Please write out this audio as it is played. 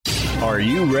Are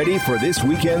you ready for this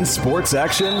weekend's sports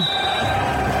action?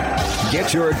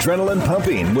 Get your adrenaline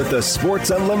pumping with the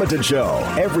Sports Unlimited Show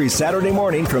every Saturday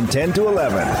morning from 10 to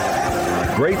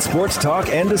 11. Great sports talk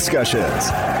and discussions.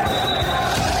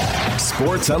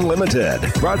 Sports Unlimited,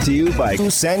 brought to you by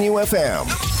Sanyu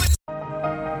FM.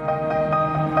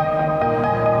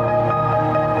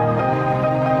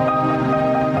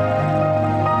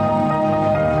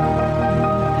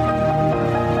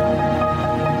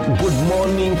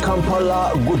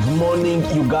 Kampala, good morning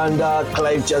Uganda.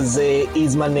 Clive Chaze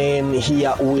is my name,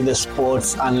 here with the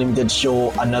Sports Unlimited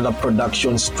Show, another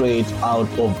production straight out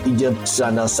of Egypt,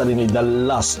 and certainly the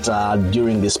last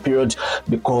during this period,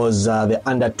 because the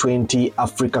Under-20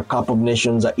 Africa Cup of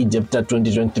Nations Egypt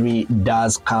 2023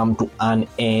 does come to an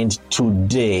end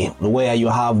today, where you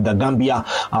have the Gambia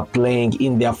playing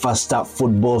in their first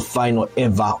football final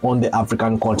ever on the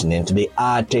African continent. They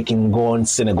are taking on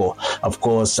Senegal. Of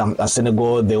course,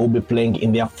 Senegal, they will be playing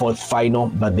in their fourth final,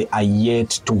 but they are yet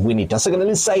to win it. A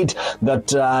secondary side that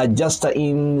just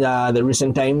in the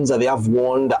recent times, they have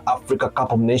won the Africa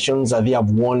Cup of Nations, they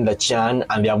have won the CHAN,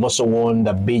 and they have also won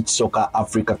the Beach Soccer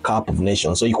Africa Cup of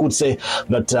Nations. So you could say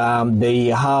that they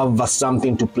have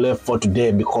something to play for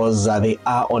today, because they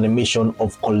are on a mission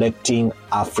of collecting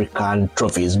African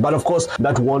trophies. But of course,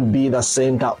 that won't be the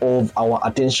center of our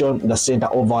attention. The center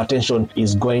of our attention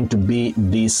is going to be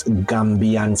this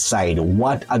Gambian side.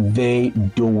 What are they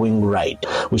doing right?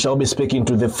 We shall be speaking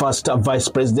to the first vice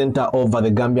president of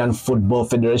the Gambian Football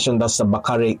Federation, that's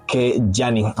Bakare K.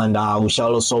 Jani, and we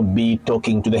shall also be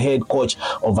talking to the head coach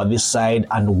over this side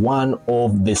and one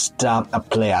of the star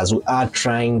players. We are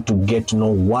trying to get to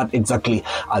know what exactly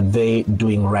are they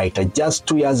doing right. Just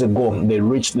 2 years ago, they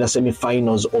reached the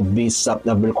semi-finals of this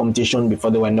very competition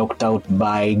before they were knocked out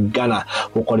by Ghana,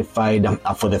 who qualified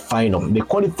for the final. They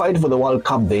qualified for the World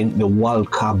Cup then. The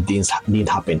World Cup didn't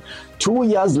happen. 2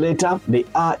 years later, they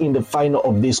are in the final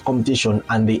of this competition,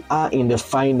 and they are in the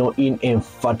final in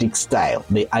emphatic style.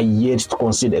 They are yet to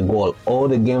concede a goal. All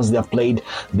the games they have played,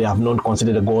 they have not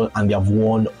conceded a goal, and they have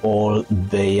won all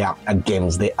their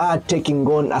games. They are taking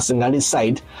on a Senegalese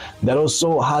side that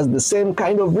also has the same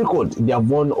kind of record. They have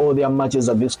won all their matches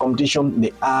at this competition.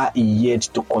 They are yet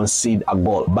to concede a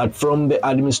goal. But from the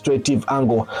administrative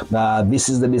angle, this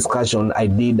is the discussion I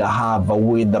did have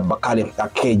with Bakare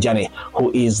Kejane,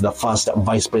 who is the first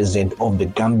vice president of the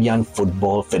Gambian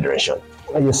Football Federation.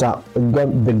 Yes, sir.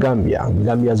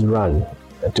 Gambia's run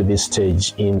to this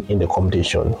stage in the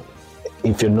competition.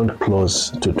 If you're not close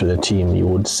to the team, you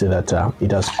would say that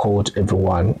it has caught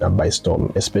everyone by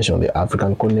storm, especially on the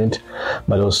African continent,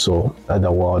 but also the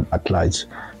world at large.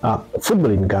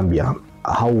 Football in Gambia,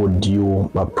 how would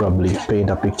you probably paint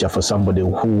a picture for somebody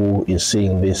who is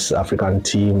seeing this African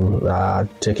team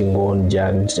taking on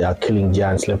giants, killing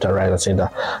giants left and right and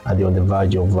center, and they're on the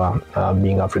verge of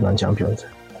being African champions?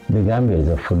 The Gambia is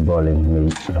a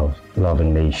footballing,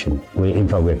 loving nation.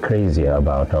 We're crazy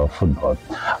about our football.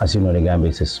 As you know, the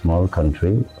Gambia is a small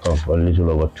country of a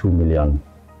little over 2 million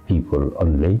people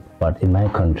only, but in my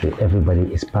country, everybody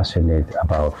is passionate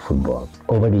about football.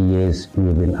 Over the years,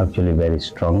 we've been actually very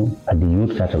strong at the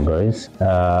youth categories,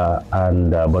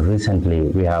 but recently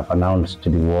we have announced to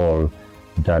the world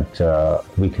that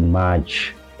we can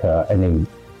match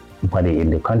anybody in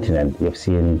the continent. We've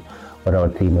seen what our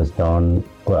team has done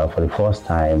for the first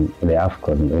time in the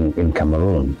AFCON in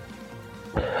Cameroon.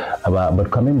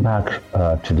 But coming back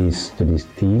to this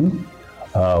team,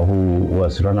 who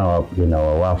was runner-up in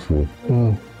our WAFU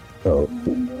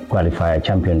qualifier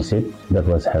championship that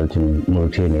was held in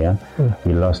Mauritania.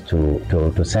 We lost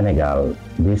to Senegal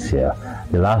this year.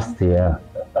 The last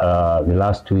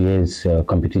 2 years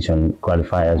competition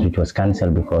qualifiers, which was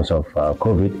cancelled because of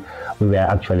COVID, we were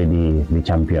actually the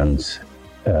champions.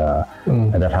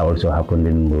 That also happened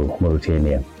in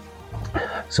Mauritania.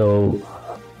 So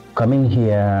coming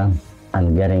here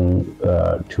and getting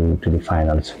to the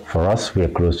finals, for us, we are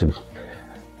close to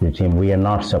the team. We are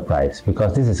not surprised,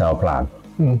 because this is our plan.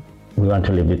 We want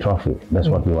to lift the trophy. That's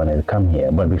what we wanted to come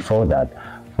here. But before that,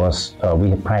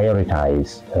 we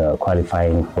prioritize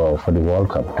qualifying for the World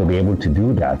Cup. To be able to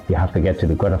do that, you have to get to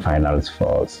the quarterfinals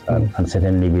first. And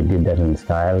certainly we did that in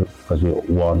style, because we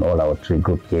won all our 3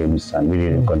 group games and we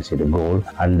didn't concede a goal.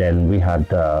 And then we had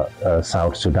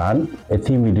South Sudan, a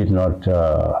team we did not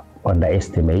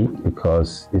underestimate,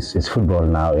 because it's football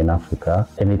now in Africa.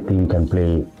 Any team can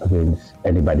play against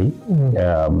anybody.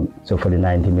 So for the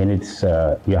 90 minutes,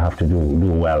 you have to do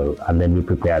well. And then we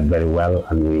prepared very well,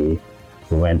 and we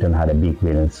went and had a big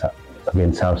win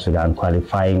against South Sudan,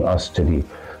 qualifying us to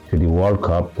the World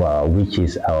Cup, which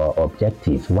is our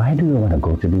objective. Why do we want to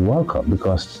go to the World Cup?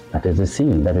 Because that is the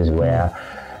scene. That is where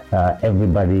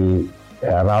everybody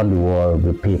around the world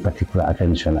will pay particular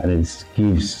attention, and it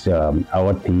gives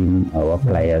our team, our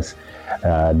players,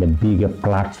 the bigger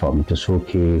platform to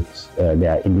showcase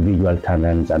their individual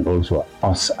talents, and also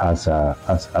us as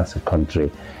a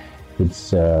country.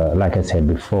 It's like I said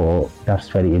before, that's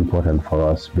very important for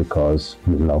us because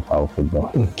we love our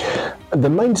football. The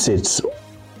mindsets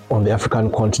on the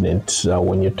African continent,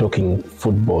 when you're talking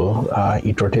football,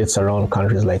 it rotates around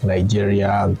countries like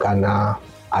Nigeria, Ghana,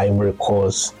 Ivory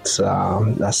Coast,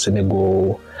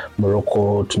 Senegal,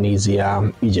 Morocco,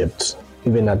 Tunisia, Egypt.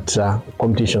 Even at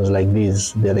competitions like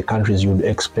these, they're the countries you'd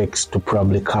expect to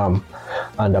probably come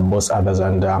and boss others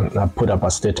and put up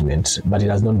a statement. But it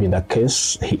has not been the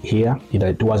case here.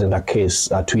 It wasn't the case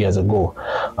 2 years ago,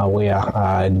 where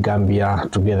Gambia,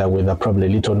 together with probably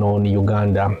little-known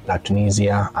Uganda,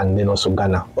 Tunisia, and then also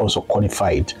Ghana, also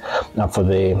qualified for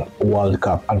the World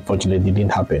Cup. Unfortunately, it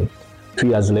didn't happen. 2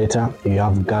 years later, you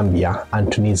have Gambia and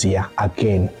Tunisia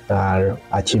again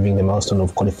achieving the milestone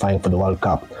of qualifying for the World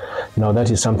Cup. Now,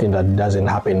 that is something that doesn't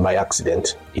happen by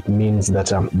accident. It means that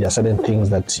there are certain things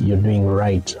that you're doing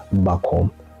right back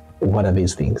home. What are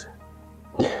these things?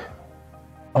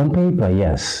 On paper,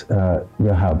 yes, you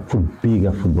have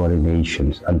bigger footballing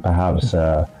nations, and perhaps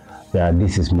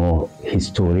this is more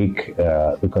historic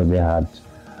because they had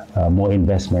more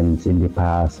investments in the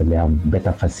past, and they have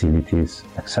better facilities,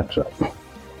 etc.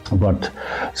 But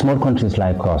small countries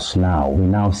like us we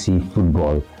now see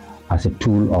football as a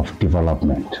tool of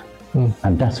development,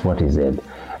 and that's what is it.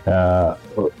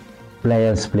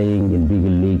 Players playing in bigger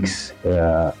leagues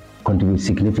contribute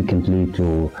significantly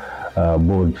to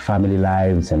both family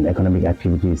lives and economic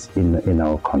activities in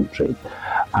our country,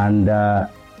 and there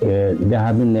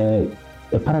have been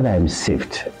a paradigm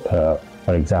shift.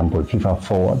 For example, FIFA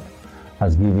Forward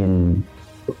has given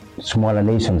smaller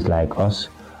nations like us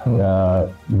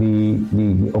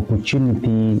the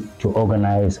opportunity to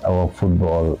organize our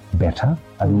football better,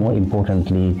 and more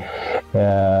importantly,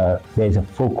 there is a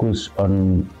focus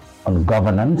on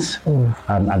governance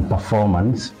and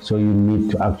performance. So you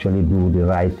need to actually do the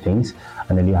right things,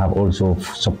 and then you have also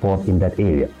support in that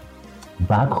area.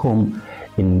 Back home,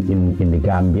 in the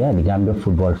Gambia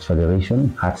Football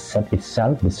Federation has set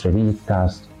itself the strategic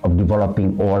task of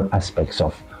developing all aspects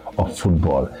of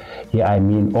football. Here I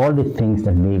mean all the things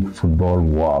that make football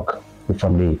work,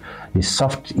 from the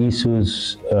soft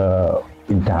issues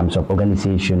in terms of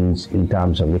organizations, in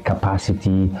terms of the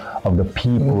capacity of the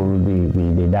people,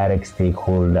 the direct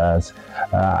stakeholders,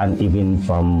 and even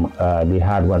from the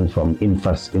hard ones from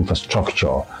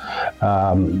infrastructure.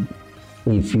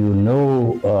 If you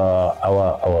know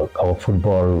our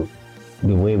football,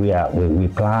 the way we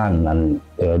plan, and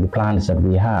the plans that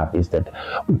we have is that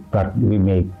we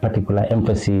make particular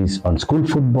emphasis on school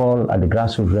football at the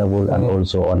grassroots level, and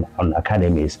also on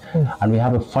academies. And we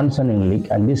have a functioning league,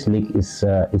 and this league is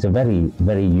a very,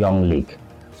 very young league.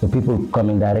 So people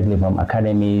coming directly from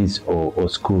academies or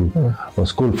school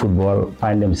football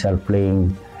find themselves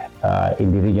playing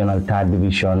in the regional third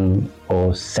division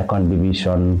or second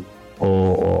division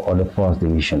or the first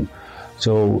division.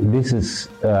 So this is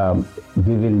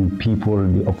giving people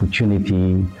the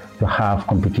opportunity to have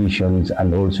competitions,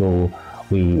 and also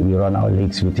we run our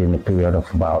leagues within a period of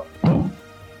about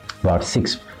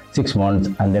 6 months,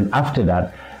 and then after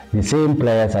that, the same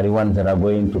players are the ones that are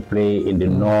going to play in the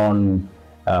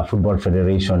non-football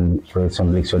federation for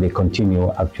some leagues, so they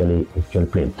continue actually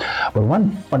playing. But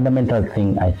one fundamental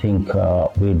thing I think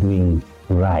we're doing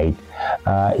right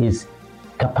is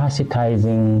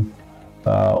capacitizing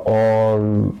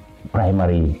all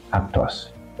primary actors.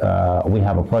 We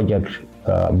have a project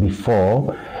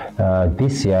before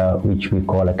this year, which we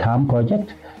call a CAM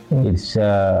project. It's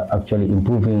actually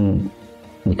improving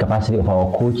the capacity of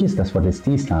our coaches. That's what the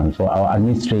ST stands for. Our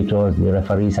administrators, the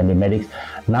referees, and the medics.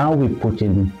 Now we put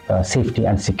in safety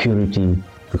and security,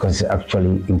 because it's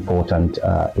actually important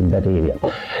in that area.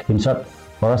 In short,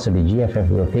 for us at the GFF,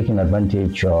 we are taking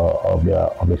advantage of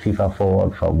the FIFA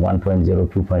Forward from 1.0,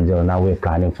 2.0. Now we're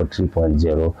planning for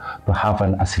 3.0 to have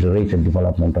an accelerated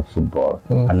development of football.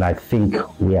 And I think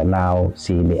we are now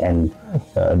seeing the end,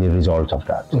 the results of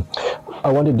that.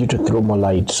 I wanted you to throw more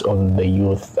light on the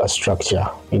youth structure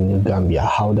in Gambia.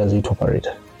 How does it operate?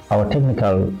 Our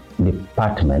technical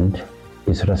department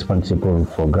is responsible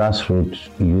for grassroots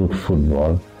youth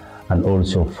football, and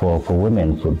also for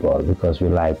women football, because we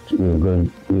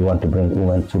want to bring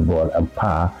women football and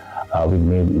par with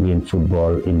men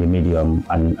football in the medium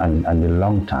and the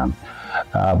long term.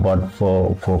 But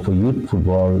for youth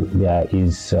football, there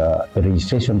is a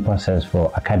registration process for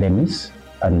academies,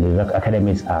 and the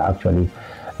academies are actually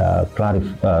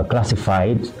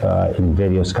classified in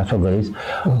various categories.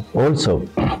 Also,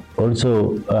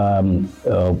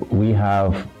 we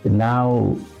have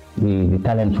now the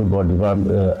talent football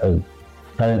development,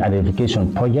 talent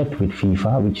identification project with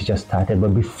FIFA, which just started.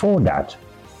 But before that,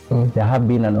 there have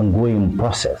been an ongoing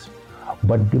process.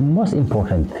 But the most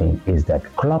important thing is that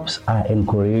clubs are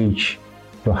encouraged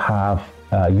to have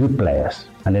youth players,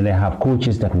 and then they have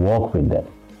coaches that work with them.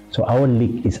 So our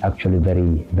league is actually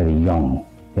very, very young.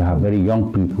 You have very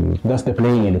young people That's the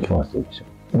playing in the first division.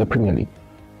 The Premier League.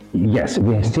 Yes,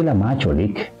 we are still a mature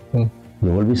league. You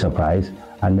will be surprised.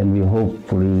 And then we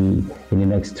hopefully in the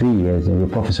next 3 years we will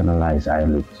professionalize our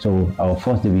league. So our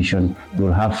first division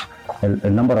will have a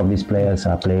number of these players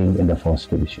are playing in the first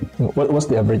division. What's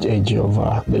the average age of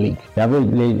the league? The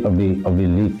average age of the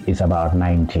league is about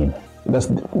 19. That's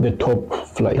the top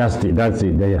flight. That's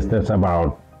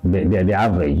about the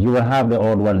average. You will have the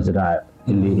old ones that are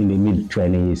in the mid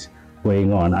 20s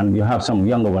going on, and you have some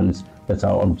younger ones that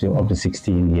are up to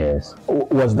 16 years.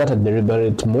 Was that a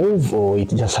deliberate move, or it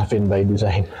just happened by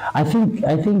design? I think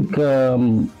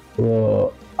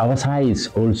our size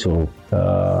also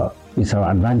is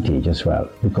our advantage as well,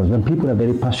 because when people are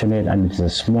very passionate and it's a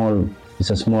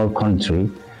small country,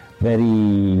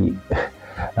 very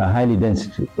highly dense.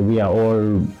 We are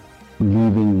all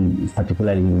living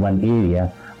particularly in one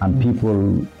area, and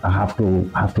people have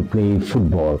to play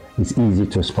football. It's easy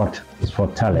to spot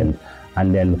talent,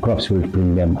 and then clubs will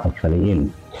bring them actually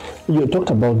in. You talked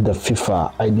about the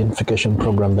FIFA identification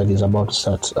program that is about to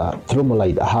start. Throw more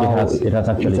light. How it has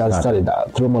actually started.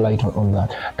 Throw more light on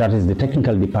that. That is the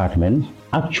technical department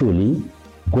actually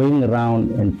going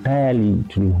around entirely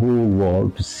to the whole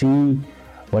world to see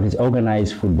what is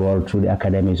organized football through the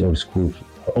academies or schools,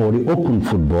 or the open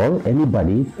football,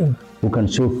 anybody who can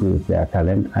showcase their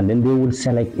talent, and then they will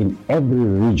select in every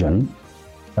region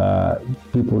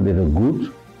people that are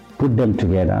good, put them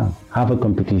together, have a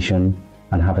competition,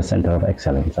 and have a center of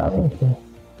excellence out of it.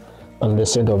 And the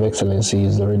center of excellence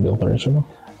is already operational?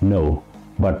 No,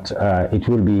 but it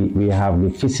will be, we have the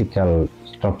physical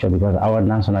structure, because our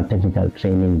National Technical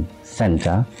Training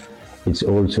Center, it's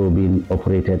also been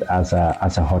operated as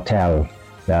a hotel,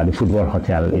 the football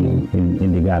hotel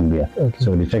in the Gambia. Okay.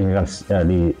 So the technical,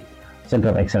 the Center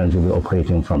of Excellence will be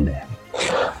operating from there.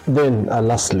 Then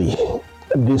lastly,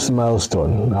 this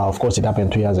milestone, of course it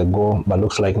happened 2 years ago, but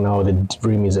looks like now the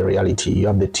dream is a reality. You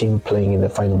have the team playing in the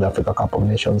final of the Africa Cup of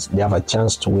Nations. They have a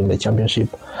chance to win the championship,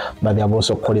 but they have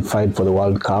also qualified for the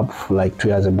World Cup like 2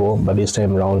 years ago, but this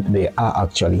time around they are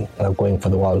actually going for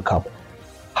the World Cup.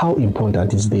 How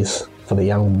important is this for the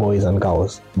young boys and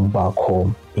girls back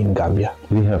home in Gambia?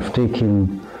 We have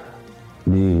taken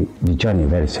the journey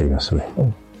very seriously.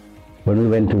 When we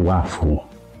went to WAFU,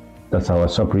 that's our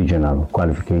sub-regional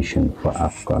qualification for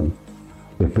AFCON,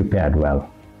 we prepared well.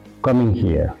 Coming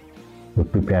here, we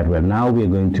prepared well. Now we're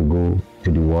going to go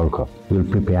to the World Cup. We'll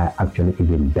prepare actually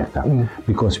even better,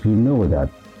 because we know that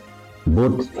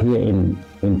both here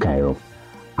in Cairo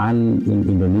and in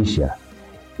Indonesia,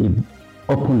 it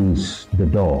opens the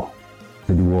door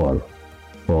to the world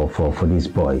for these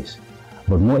boys.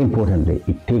 But more importantly,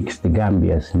 it takes the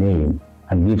Gambia's name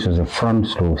and gives us a front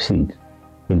row seat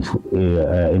in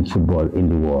football in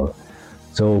the world.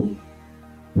 So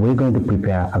we're going to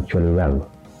prepare actually well,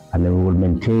 and then we will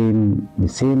maintain the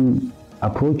same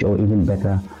approach or even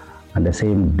better, and the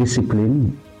same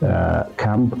discipline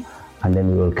camp, and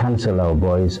then we will cancel our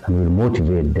boys and we'll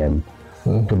motivate them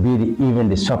to be even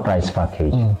the surprise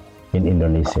package in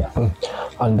Indonesia.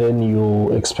 And then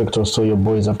you expect also your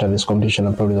boys after this competition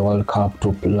and probably the World Cup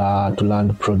to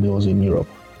land pro deals in Europe?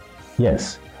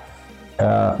 Yes.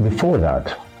 Before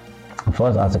that,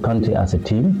 first as a country, as a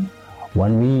team,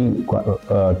 when we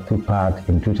took part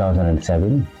in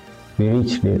 2007, we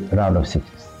reached the round of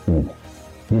 16.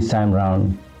 This time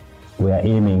round, we are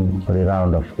aiming for the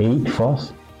round of 8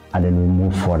 first, and then we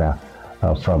move further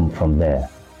from there.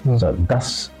 So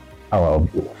that's our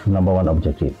number one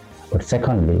objective. But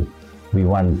secondly, we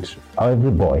want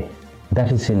every boy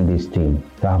that is in this team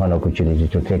to have an opportunity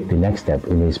to take the next step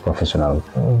in his professional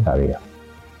career.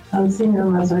 I've seen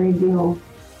them as already of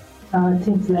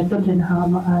teams like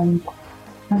Tottenham and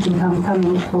Nottingham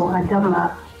coming for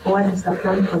Adama. What is the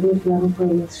plan for these young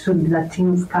boys? Should the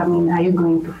teams come in? Are you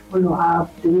going to follow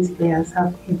up? Do these players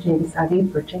have agents? Are they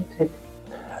protected?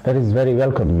 That is very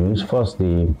welcome news. First,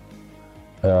 the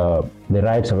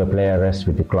rights of a player rest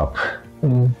with the club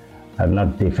and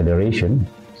not the federation.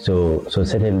 So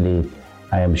certainly,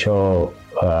 I am sure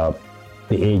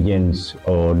the agents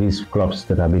or these clubs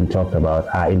that have been talked about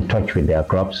are in touch with their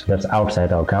clubs. That's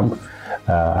outside our camp.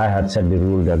 I had set the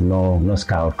rule that no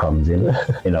scout comes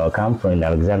in our camp in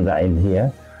Alexandra in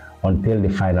here until the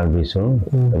final whistle.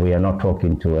 We are not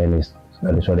talking to any,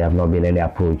 so there have not been any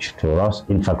approach to us.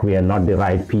 In fact, we are not the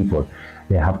right people.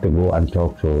 They have to go and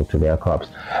talk to their clubs.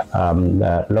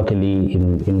 Luckily,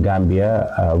 in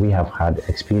Gambia, we have had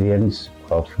experience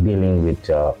of dealing with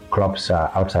clubs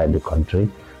outside the country.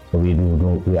 So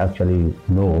we actually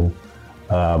know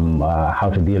how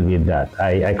to deal with that.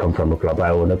 I come from a club, I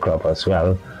own a club as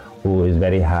well, who is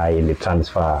very high in the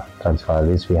transfer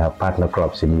list. We have partner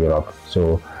clubs in Europe.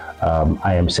 So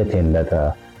I am certain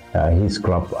that his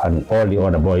club and all the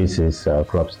other boys'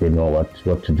 clubs, they know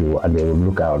what to do, and they will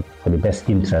look out for the best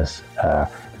interest,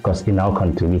 because in our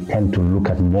country we tend to look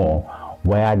at more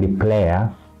where the player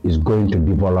is going to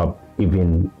develop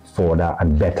even further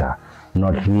and better,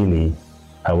 not really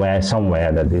where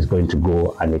somewhere that is going to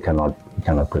go and he cannot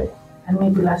play. And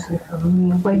maybe lastly from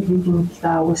me, why do you think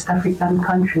West African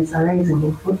countries are rising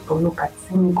in football? Look at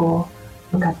Senegal,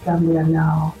 look at Gambia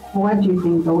now. What do you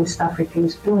think the West Africa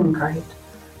is doing right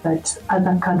that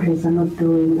other countries are not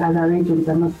doing, other regions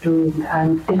are not doing?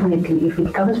 And definitely, if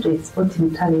it comes to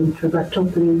exporting talent to the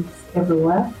top leagues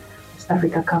everywhere, West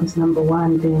Africa comes number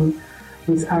one, then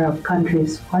these Arab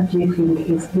countries. What do you think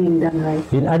is being done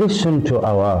right? In addition to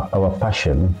our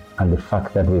passion and the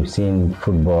fact that we've seen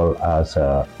football as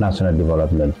a national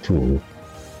development tool,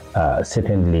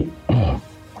 certainly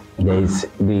there is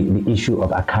the issue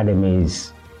of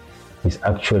academies is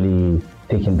actually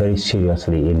taken very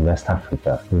seriously in West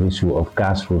Africa. The issue of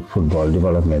grassroots football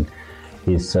development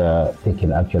is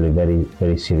taken actually very,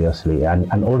 very seriously,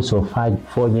 and also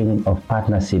forging of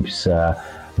partnerships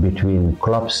between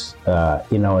clubs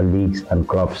in our leagues and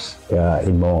clubs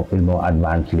in more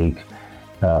advanced league.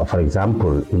 For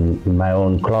example, in my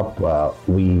own club,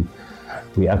 we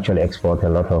actually export a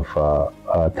lot of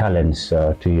talents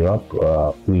to Europe.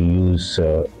 We use,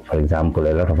 for example,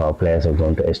 a lot of our players are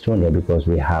going to Estonia because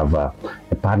we have a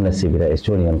partnership with an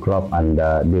Estonian club, and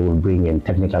they will bring in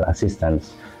technical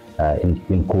assistance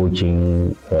in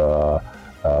coaching,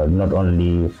 not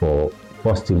only for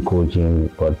posting coaching,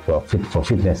 but for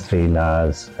fitness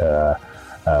trainers, for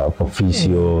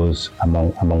physios,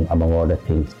 among other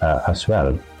things as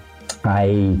well.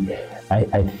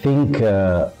 I think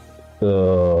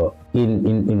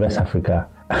in West Africa,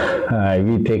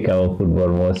 we take our football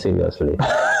more seriously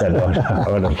than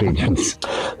other regions.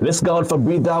 Let's go out for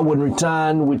breather. When we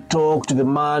return, we talk to the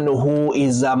man who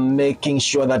is making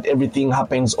sure that everything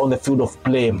happens on the field of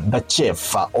play, the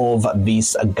chef of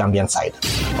this Gambian side.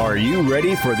 Are you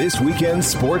ready for this weekend's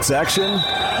sports action?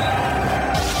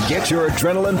 Get your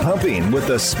adrenaline pumping with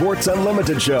the Sports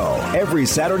Unlimited Show every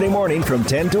Saturday morning from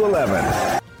 10 to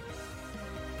 11.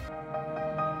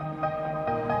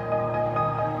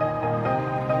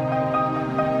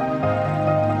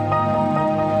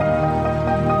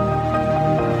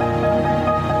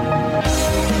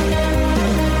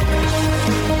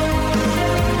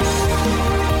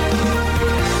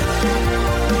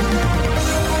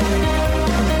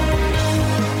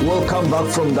 Back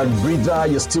from that breather,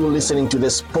 you're still listening to the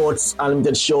Sports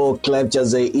Unlimited Show. Clive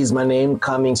Chaze is my name,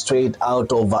 coming straight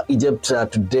out of Egypt.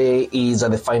 Today is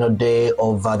the final day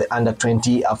of the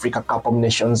Under-20 Africa Cup of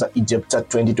Nations Egypt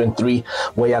 2023,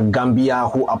 where Gambia,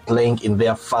 who are playing in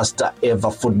their first ever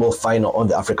football final on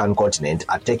the African continent,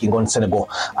 are taking on Senegal,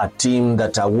 a team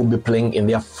that will be playing in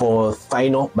their fourth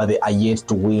final, but they are yet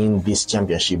to win this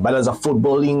championship. But as a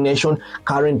footballing nation,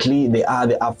 currently they are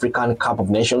the African Cup of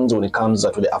Nations. When it comes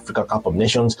to the Africa Cup of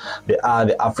Nations, they are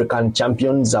the African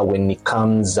champions when it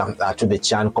comes to the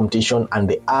CHAN competition, and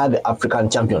they are the African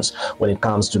champions when it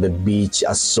comes to the Beach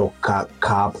Soccer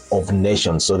Cup of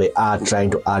Nations. So they are trying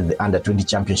to add the Under-20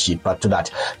 championship to that.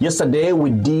 Yesterday,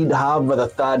 we did have the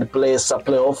third place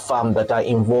playoff that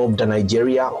involved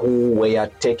Nigeria, who were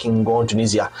taking on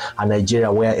Tunisia, and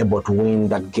Nigeria were able to win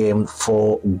that game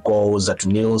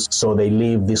 4-0. So they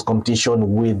leave this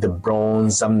competition with the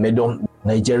bronze medal.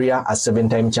 Nigeria are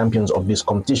 7-time champions of this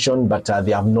competition, but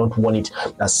they have not won it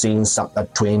since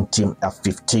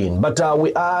 2015. But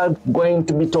we are going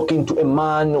to be talking to a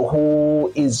man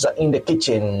who is in the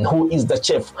kitchen, who is the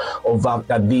chef of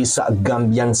this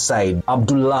Gambian side,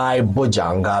 Abdoulaye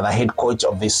Bojang, the head coach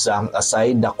of this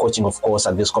side, coaching, of course,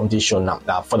 at this competition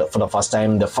for the first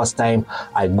time. The first time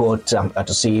I got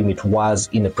to see him, it was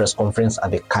in a press conference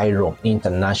at the Cairo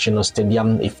International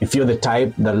Stadium. If you're the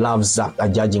type that loves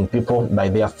judging people, by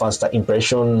their first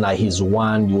impression, he's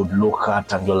one you would look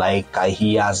at and you're like,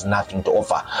 he has nothing to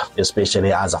offer,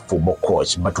 especially as a football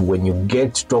coach. But when you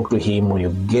get to talk to him, when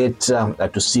you get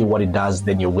to see what he does,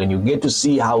 then when you get to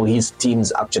see how his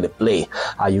teams actually play,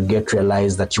 you get to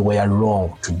realize that you were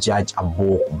wrong to judge a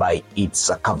book by its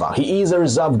cover. He is a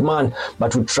reserved man,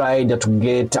 but we tried to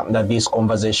get this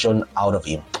conversation out of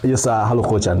him. Yes, hello,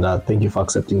 coach, and thank you for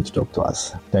accepting to talk to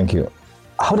us. Thank you.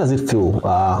 How does it feel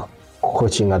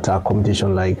coaching at a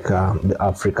competition like the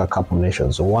Africa Cup of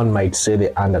Nations? One might say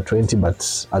the under-20,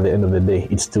 but at the end of the day,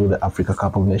 it's still the Africa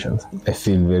Cup of Nations. I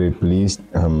feel very pleased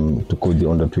to coach the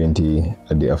under-20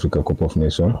 at the Africa Cup of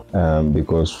Nations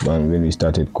because when we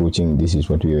started coaching, this is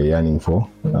what we were yearning for,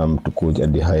 to coach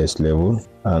at the highest level.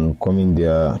 And coming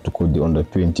there to coach the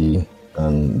under-20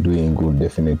 and doing good,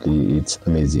 definitely it's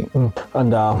amazing.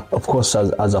 And of course,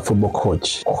 as a football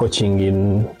coach, coaching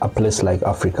in a place like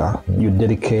Africa, you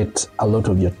dedicate a lot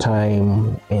of your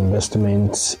time,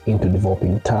 investments into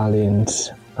developing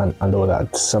talent and all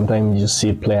that. Sometimes you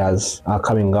see players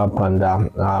coming up and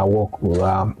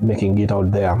making it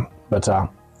out there, but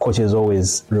coaches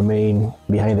always remain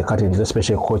behind the curtains,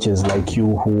 especially coaches like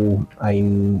you who are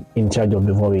in charge of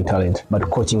developing talent.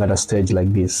 But coaching at a stage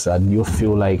like this, do you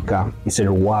feel like it's a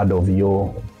reward of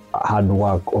your hard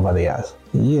work over the years?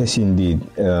 Yes, indeed,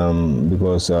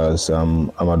 because as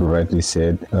Amadou rightly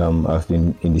said, I've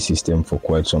been in the system for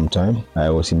quite some time. I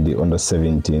was in the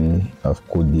under-17, I've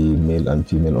coached the male and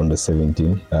female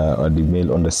under-17. The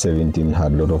male under-17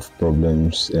 had a lot of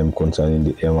problems concerning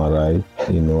the MRI.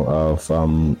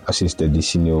 I've assisted the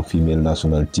senior female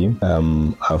national team.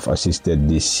 I've assisted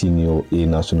the senior A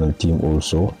national team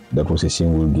also. That was a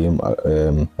single game,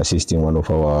 assisting one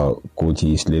of our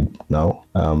coaches led now.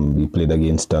 We played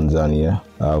against Tanzania.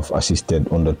 I've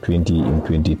assisted under 20 in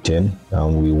 2010.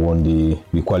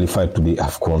 We qualified to the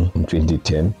AFCON in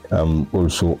 2010.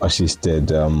 Also assisted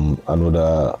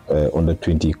another under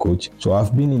 20 coach. So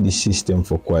I've been in the system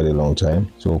for quite a long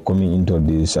time. So coming into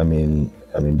this, I mean,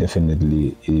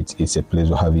 definitely it's a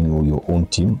pleasure having your own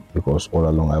team, because all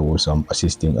along I was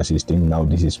assisting. Now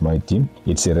this is my team.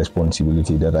 It's a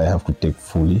responsibility that I have to take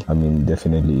fully. I mean,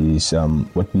 definitely is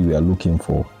what we were looking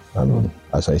for. I mean,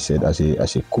 as I said, as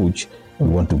a coach, we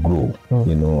want to grow.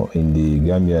 In the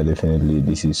Gambia, definitely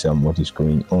this is what is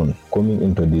going on. Coming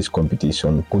into this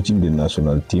competition, coaching the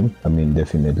national team, I mean,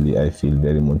 definitely I feel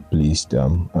very much pleased to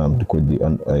coach the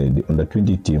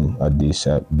under-20 team at this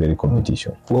very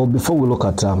competition. Well, before we look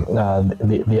at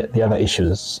the other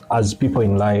issues, as people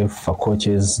in life,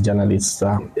 coaches, journalists,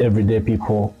 everyday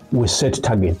people, we set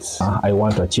targets. I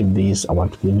want to achieve this, I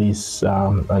want to do this,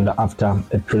 and after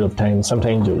a period of time,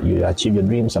 sometimes you achieve your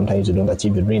dreams, sometimes you don't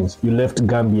achieve your dreams. You left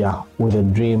Gambia with a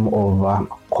dream of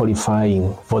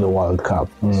qualifying for the World Cup,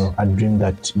 a dream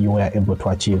that you were able to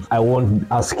achieve. I won't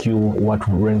ask you what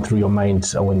ran through your mind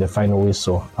when the final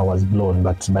whistle was blown,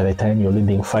 but by the time you're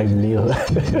leading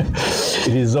 5-0,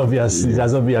 it is obvious, it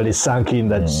has obviously sunk in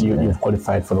that you've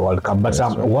qualified for the World Cup. But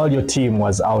while your team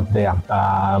was out there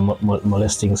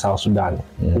molesting South Sudan,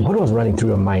 what was running through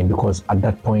your mind? Because at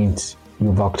that point,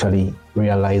 you've actually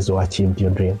realized or achieved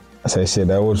your dream. As I said,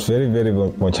 I was very, very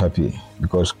much happy,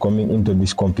 because coming into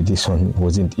this competition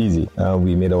wasn't easy.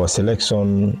 We made our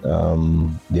selection.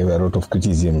 There were a lot of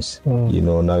criticisms.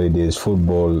 Nowadays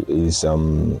football is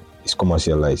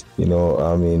commercialized.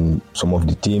 I mean, some of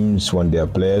the teams want their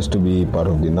players to be part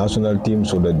of the national team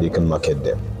so that they can market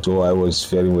them. So I was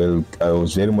very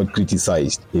much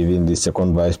criticized. Even the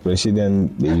second vice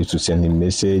president, they used to send him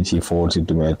message. He forwarded it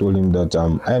to me. I told him that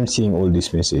I am seeing all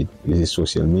this message. This is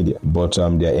social media. But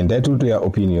they are entitled to their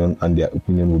opinion, and their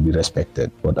opinion will be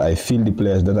respected. But I feel the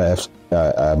players that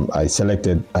I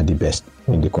selected are the best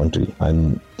in the country,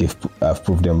 and I've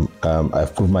proved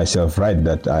myself right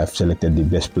that I've selected the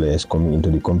best players coming into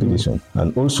the competition.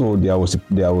 And also there was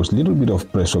a little bit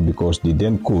of pressure, because the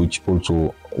then coach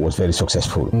also was very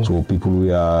successful. So people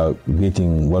were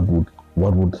waiting, what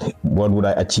would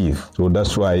I achieve? So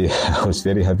that's why I was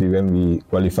very happy when we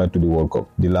qualified to the World Cup.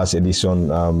 The last edition,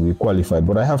 we qualified,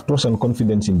 but I have trust and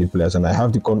confidence in the players, and I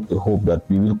have the hope that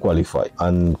we will qualify.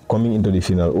 And coming into the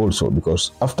final also,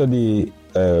 because after the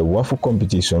WAFU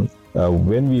competition,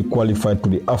 when we qualified to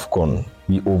the AFCON,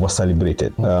 we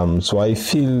over-celebrated. So I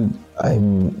feel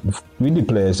with the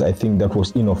players, I think that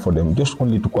was enough for them, just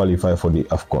only to qualify for the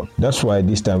AFCON. That's why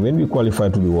this time, when we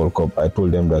qualified to the World Cup, I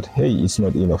told them that, hey, it's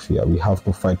not enough here. We have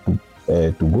to fight to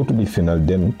go to the final.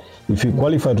 Then, if we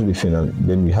qualify to the final,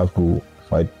 then we have to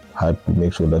fight hard to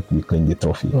make sure that we claim the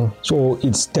trophy. So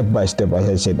it's step by step. As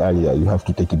I said earlier, you have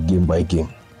to take it game by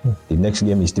game. The next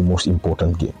game is the most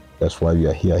important game. That's why we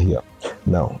are here.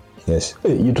 Now, Yes.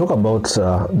 You talk about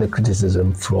the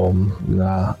criticism from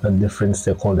different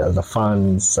stakeholders, the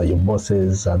fans, your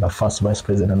bosses, the first vice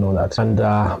president and all that, and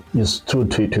you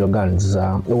stood to your guns.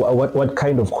 What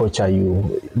kind of coach are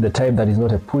you? The type that is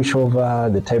not a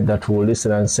pushover, the type that will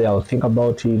listen and say, I'll think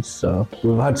about it.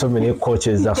 We've had so many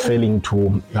coaches are failing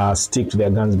to stick to their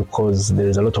guns because there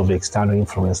is a lot of external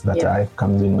influence that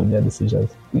comes in with their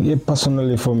decisions. Yeah,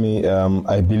 personally for me,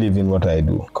 I believe in what I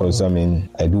do because,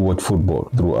 I do watch football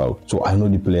throughout. So I know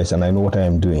the players and I know what I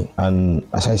am doing. And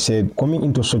as I said, coming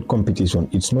into such competition,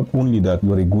 it's not only that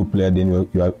you're a good player, then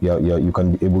you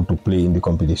can be able to play in the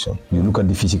competition. You look at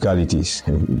the physicalities.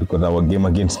 Look at our game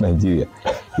against Nigeria.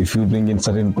 If you bring in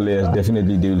certain players,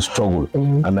 definitely they will struggle.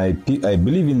 And I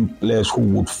believe in players who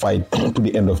would fight to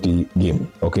the end of the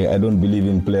game. Okay, I don't believe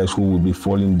in players who will be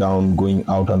falling down, going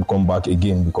out and come back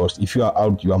again, because if you are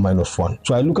out, you are -1.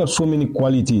 So I look at so many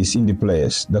qualities in the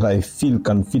players that I feel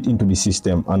can fit into the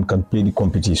system and can play the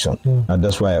competition. And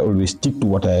that's why I always stick to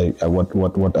what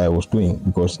I was doing,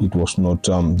 because it was not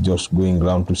just going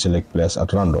around to select players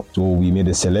at random. So we made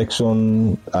a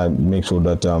selection and make sure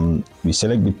that we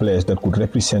select the players that could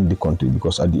represent the country,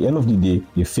 because at the end of the day,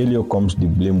 if failure comes, the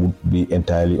blame would be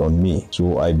entirely on me.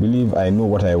 So I believe I know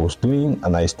what I was doing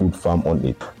and I stood firm on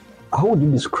it. How would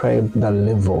you describe the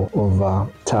level of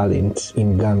talent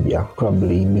in Gambia,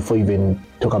 probably, before you even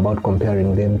talk about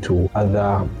comparing them to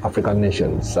other African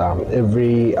nations?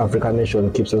 Every African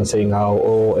nation keeps on saying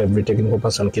every technical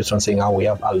person keeps on saying how we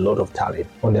have a lot of talent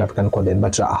on the African continent.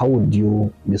 But how would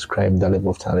you describe the level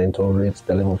of talent or rate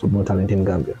the level of football talent in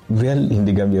Gambia? Well, in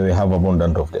the Gambia, we have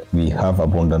abundant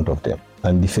of them.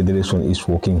 And the federation is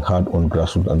working hard on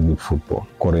grassroots and youth football.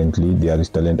 Currently, there is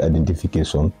talent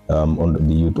identification on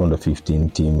the youth under 15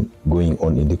 team going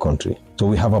on in the country. So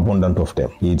we have abundant of them.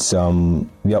 It's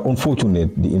we are unfortunate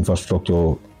the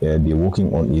infrastructure they're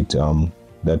working on it.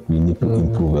 That we need to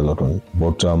improve a lot on it.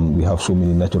 But we have so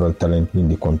many natural talent in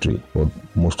the country, but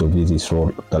most of it is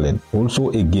raw talent. Also,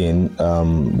 again,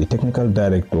 the technical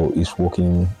director is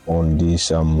working on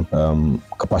this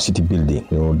capacity building.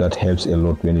 That helps a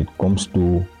lot when it comes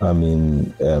to,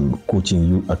 coaching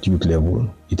you at youth level.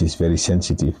 It is very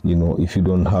sensitive. If you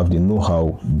don't have the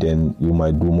know-how, then you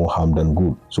might do more harm than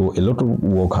good. So a lot of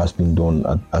work has been done,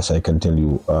 as I can tell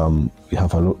you. We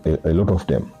have a lot of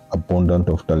them. Abundant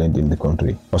of talent in the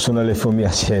country. Personally, for me,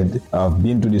 I said, I've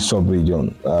been to the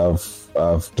sub-region.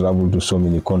 I've traveled to so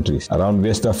many countries. Around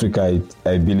West Africa,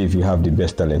 I believe you have the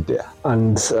best talent there.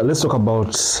 And let's talk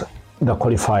about the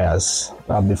qualifiers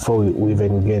before we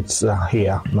even get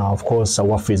here. Now, of course,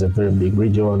 WAF is a very big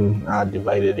region,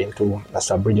 divided into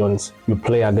sub-regions. You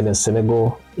play against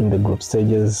Senegal in the group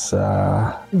stages.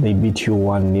 They beat you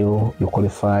 1-0. You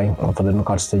qualify for the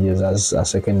knockout stages as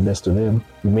second best to them.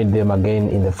 You meet them again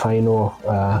in the final.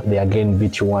 They again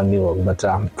beat you 1-0. But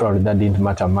probably that didn't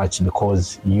matter much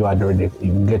because you had already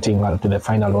getting to the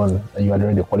final one. You had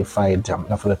already qualified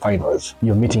for the finals.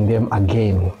 You're meeting them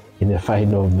again in the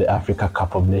final of the Africa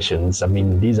Cup of Nations.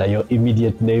 These are your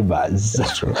immediate neighbors.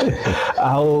 That's true.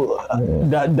 How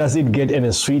does it get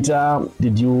any sweeter?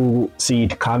 Did you see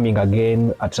it coming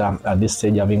again at this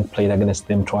stage, having played against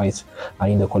them twice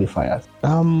in the qualifiers?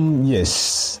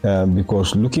 Yes,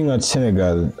 because looking at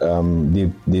Senegal,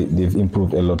 they've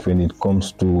improved a lot when it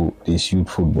comes to this youth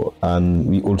football, and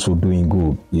we also doing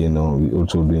good. We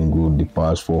also doing good. The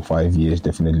past 4 or 5 years,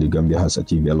 definitely Gambia has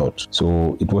achieved a lot.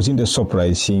 So it wasn't a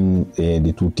surprise seeing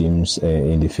the two teams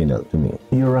in the final to me.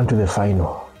 You ran to the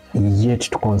final, yet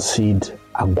to concede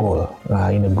a goal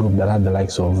in a group that had the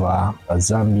likes of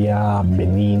Zambia,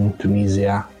 Benin,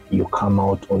 Tunisia. You come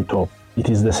out on top. It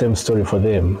is the same story for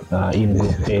them in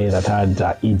Group A that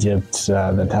had Egypt,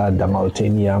 that had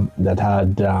Mauritania, that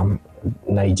had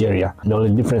Nigeria. The only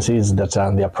difference is that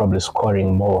they are probably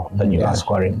scoring more than you are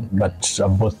scoring, but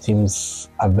both teams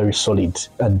are very solid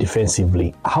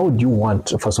defensively. How do you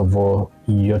want, first of all,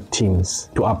 your teams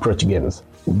to approach games?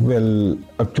 Well,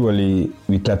 actually,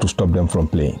 we try to stop them from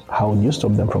playing. How do you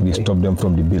stop them from playing? We stop them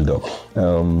from the build-up.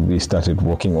 We started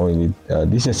working on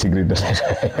it. This is a secret.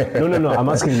 No. I'm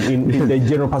asking in the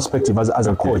general perspective as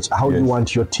a coach. How do you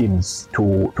want your teams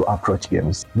to approach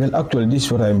games? Well, actually, this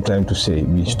is what I'm trying to say.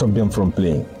 We stop them from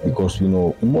playing because, in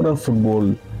modern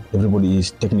football, everybody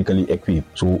is technically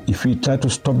equipped. So if we try to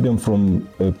stop them from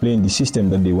playing the system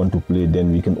that they want to play,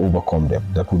 then we can overcome them.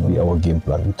 That would be our game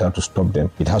plan. We try to stop them.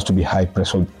 It has to be high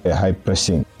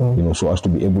pressing, so as to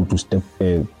be able to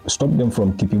stop them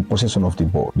from keeping possession of the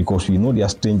ball, because we know their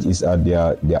strength is at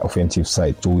their offensive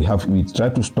side. So we try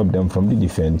to stop them from the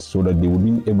defense so that they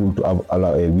wouldn't able to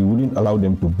we wouldn't allow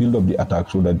them to build up the attack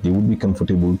so that they would be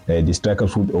comfortable. The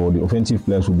strikers or the offensive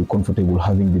players would be comfortable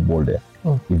having the ball there.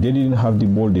 If they didn't have the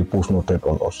ball, they pose no threat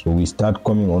on us. So we start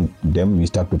coming on them, we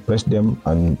start to press them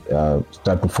and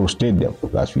start to frustrate them.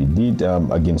 As we did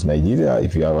against Nigeria,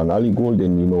 if you have an early goal,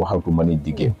 then you know how to manage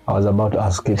the game. I was about to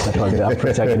ask if that was the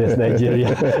approach against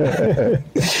Nigeria.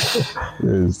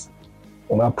 Yes.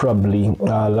 Probably,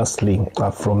 lastly,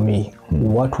 from me,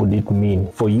 what would it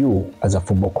mean for you as a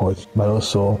football coach, but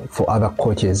also for other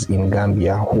coaches in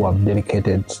Gambia who have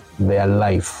dedicated their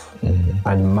life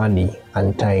and money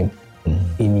and time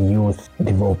in youth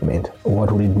development?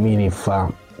 What would it mean if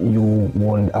you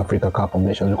won Africa Cup of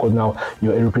Nations? Because now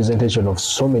you're a representation of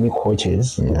so many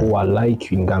coaches who are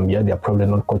like you in Gambia. They're probably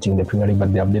not coaching the Premier League,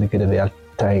 but they have dedicated their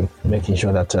time making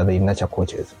sure that they nurture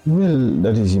coaches. Well,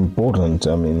 that is important.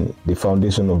 I mean, the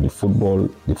foundation of football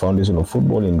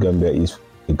in Gambia is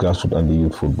the grassroots and the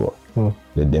youth football.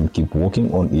 Let them keep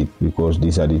working on it, because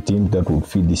these are the teams that would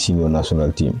feed the senior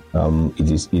national team.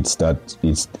 It starts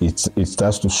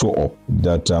to show up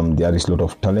that there is a lot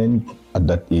of talent at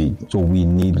that age. So we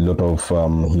need a lot of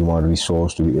human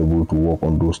resource to be able to work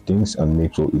on those things and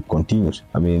make sure it continues.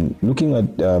 I mean, looking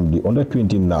at the under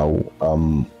 20 now,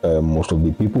 most of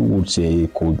the people would say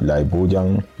Coach Lai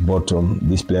Bojang, but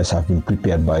these players have been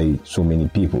prepared by so many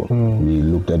people. We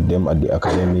looked at them at the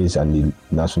academies and the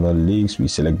national leagues. We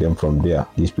select them from there.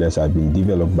 These players have been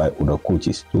developed by other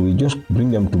coaches. So we just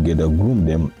bring them together, groom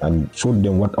them, and show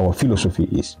them what our philosophy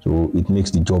is. So it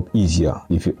makes the job easier.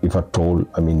 If at all,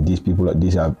 I mean, these people,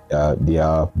 they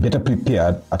are better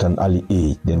prepared at an early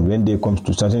age. Then when they come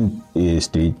to certain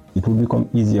stage, it will become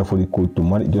easier for the coach to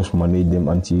manage them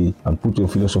and put your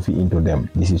philosophy into them.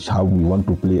 This is how we want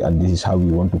to play, and this is how we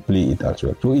want to play it as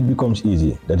well. So it becomes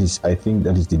easy. I think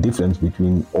that is the difference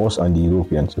between us and the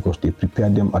Europeans, because they prepare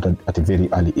them at a very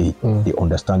early age. They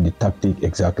understand the tactic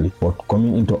exactly. But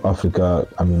coming into Africa,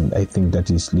 I mean, I think that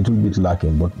is a little bit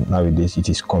lacking, but nowadays it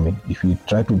is coming. If you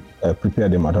try to prepare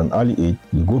them at an early age,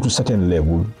 you go to certain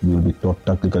level, you will be taught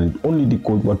tactically. Only the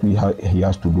coach, what he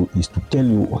has to do is to tell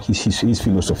you his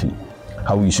philosophy,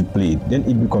 how you should play it. Then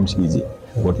it becomes easy.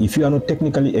 But if you are not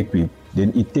technically equipped,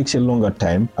 then it takes a longer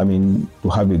time, I mean, to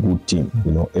have a good team.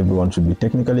 You know, everyone should be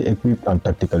technically equipped and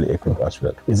tactically equipped as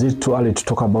well. Is it too early to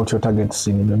talk about your targets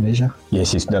in Indonesia?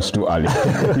 Yes, that's too early.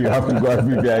 You have to go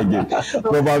and prepare again.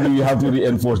 Probably you have to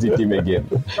reinforce the team again.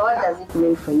 So what does it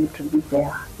mean for you to be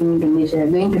there in Indonesia?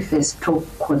 You're going to face top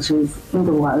coaches in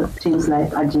the world, teams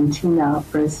like Argentina,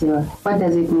 Brazil. What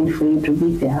does it mean for you to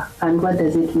be there? And what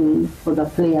does it mean for the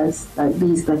players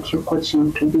that you're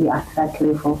coaching to be at that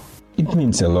level? It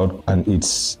means a lot, and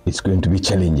it's going to be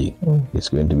challenging. It's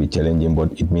going to be challenging,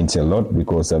 but it means a lot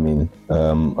because, I mean,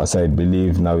 as I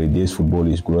believe nowadays, football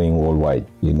is growing worldwide,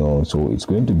 you know, so it's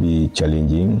going to be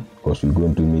challenging because we're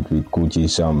going to meet with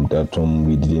coaches that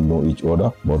we didn't know each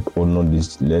other, but all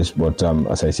nonetheless. But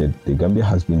as I said, the Gambia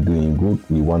has been doing good.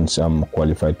 We once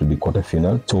qualified to the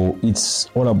quarterfinal. So it's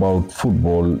all about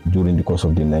football during the course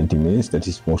of the 90 minutes. That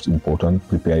is most important.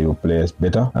 Prepare your players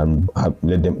better and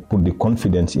let them put the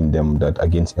confidence in them that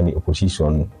against any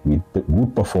opposition with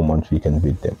good performance we can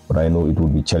beat them. But I know it will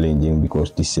be challenging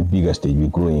because this is a bigger stage. We're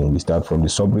growing. We start from the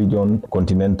sub-region,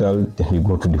 continental, then we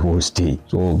go to the whole stage.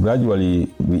 So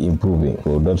gradually we improving.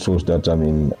 So that shows that, I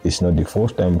mean, it's not the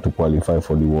first time to qualify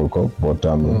for the World Cup, but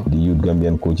the youth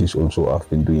Gambian coaches also have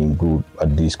been doing good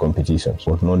at these competitions.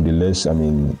 But nonetheless, I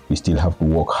mean, we still have to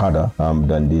work harder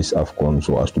than this AFCON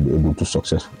so as to be able to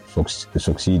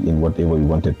succeed in whatever we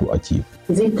wanted to achieve.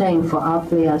 Is it time for our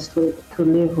players to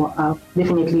level up?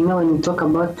 Definitely, you know, when you talk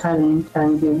about talent,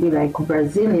 and you'll be like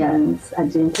Brazilians,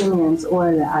 Argentinians,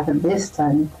 all are the best,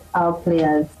 and our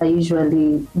players are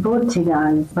usually brought in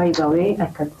as, by the way, I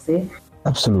can say.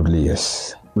 Absolutely,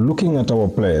 yes. Looking at our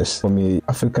players, for me,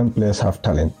 African players have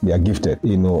talent. They are gifted.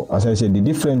 You know, as I said, the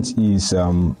difference is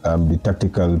the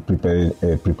tactical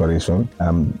preparation.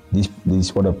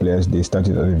 These other players, they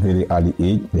started at a very early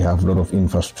age. They have a lot of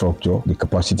infrastructure, the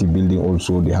capacity building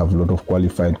also. They have a lot of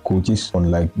qualified coaches,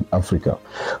 unlike Africa.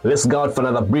 Let's go out for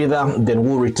another breather, then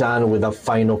we'll return with the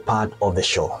final part of the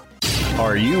show.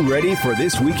 Are you ready for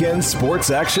this weekend's sports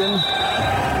action?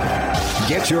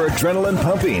 Get your adrenaline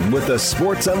pumping with the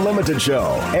Sports Unlimited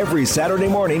Show every Saturday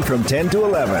morning from 10 to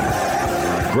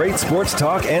 11. Great sports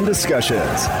talk and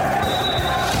discussions.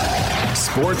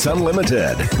 Sports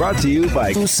Unlimited, brought to you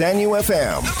by Sanu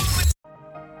FM.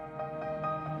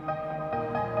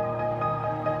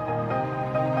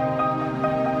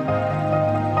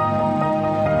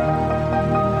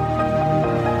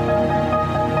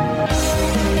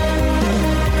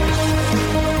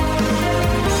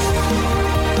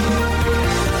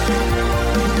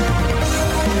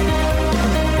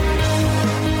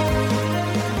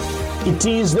 It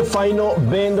is the final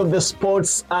bend of the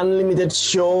Sports Unlimited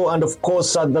show, and of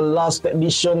course the last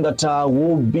edition that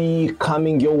will be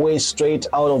coming your way straight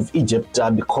out of Egypt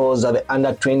because the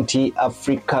Under-20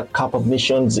 Africa Cup of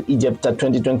Nations Egypt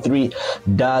 2023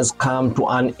 does come to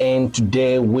an end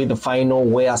today with the final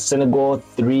where Senegal,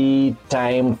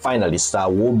 three-time finalists,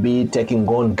 will be taking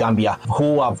on Gambia,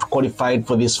 who have qualified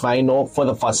for this final for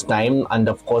the first time, and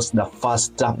of course the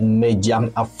first major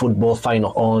football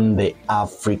final on the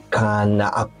African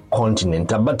continent.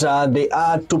 But there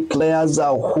are two players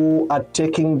who are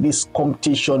taking this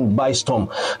competition by storm.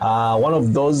 One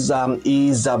of those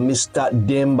is Mr.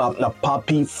 Demba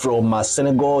Papi from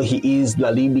Senegal. He is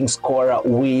the leading scorer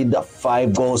with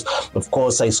 5 goals. Of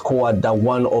course, he scored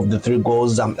one of the 3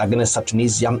 goals against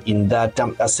Tunisia in that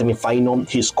semi-final.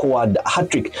 He scored a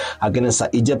hat-trick against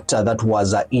Egypt. That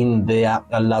was in their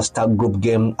last group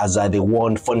game as they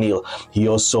won 4-0. He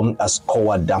also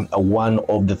scored one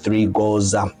of the 3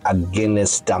 goals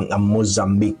against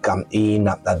Mozambique in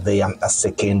their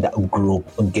second group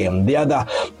game. The other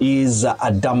is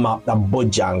Adama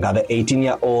Bojang, the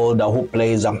 18-year-old who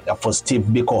plays for Steve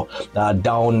Biko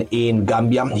down in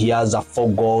Gambia. He has 4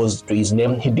 goals to his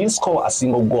name. He didn't score a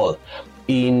single goal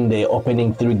in the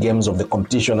opening 3 games of the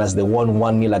competition as they won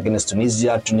 1-0 against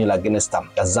Tunisia, 2-0 against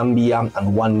Zambia,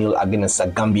 and 1-0 against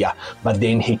Gambia. But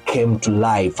then he came to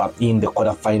life in the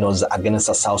quarterfinals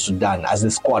against South Sudan. As they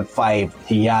scored 5,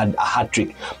 he had a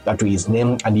hat-trick to his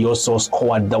name, and he also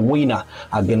scored the winner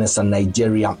against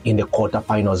Nigeria in the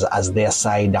quarterfinals as their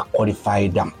side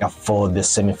qualified for the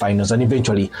semi-finals and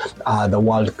eventually the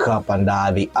World Cup, and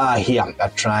they are here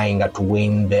trying to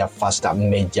win their first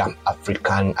major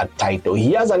African title.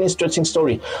 He has an interesting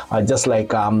story, just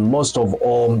like most of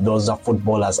all those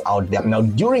footballers out there. Now,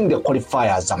 during the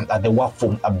qualifiers, the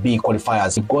WAFU B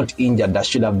qualifiers, he got injured. That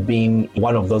should have been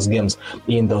one of those games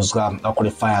in those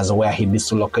qualifiers where he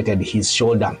dislocated his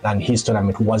shoulder and his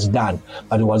tournament was done.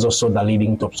 But he was also the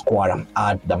leading top scorer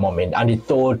at the moment. And he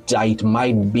thought it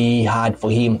might be hard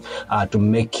for him to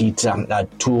make it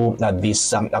to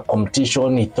this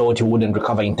competition. He thought he wouldn't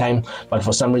recover in time, but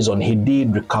for some reason he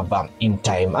did recover in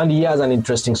time. And he has an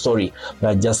interesting story,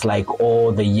 just like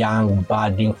all the young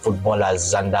budding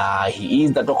footballers, and he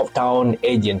is the talk of town.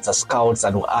 Agents, scouts,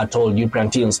 and are told European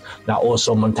teams are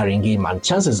also monitoring him, and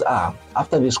chances are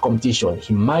after this competition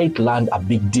he might land a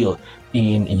big deal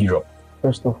in Europe.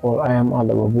 First of all, I am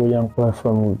Adama Bojang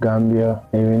from Gambia,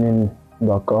 living in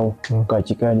Bakau,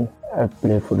 Kachikani. I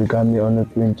play for the Gambia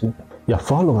Under-20. Yeah,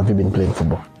 for how long have you been playing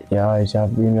football? Yeah, it has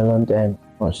been a long time.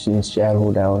 Since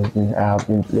childhood, I have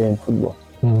been playing football.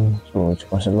 So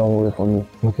it was a long way for me.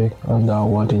 Okay, and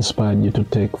what inspired you to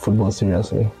take football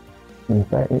seriously? In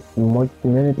fact,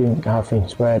 many things have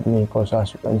inspired me because,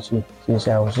 as you can see, since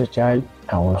I was a child,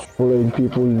 I was following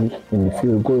people in the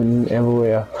field, going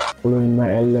everywhere, following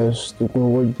my elders to go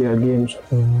watch their games,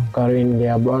 carrying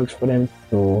their bags for them.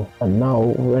 So, and now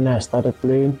when I started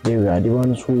playing, they were the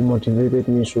ones who motivated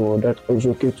me, so that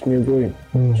also keeps me going.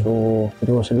 So it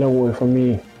was a long way for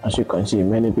me. As you can see,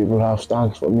 many people have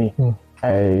stands for me.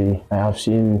 I have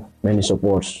seen many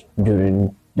supports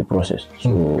during the process,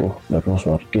 so that was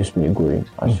what keeps me going,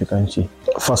 as you can see.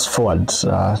 Fast forward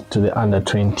to the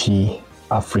Under-20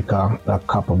 Africa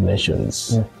Cup of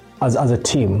Nations. As a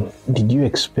team, did you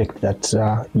expect that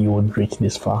you would reach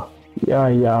this far?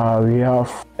 Yeah, we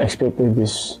have expected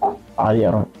this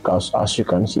earlier, because as you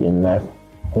can see in life,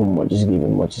 whom much is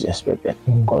given, much is expected.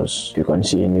 Because you can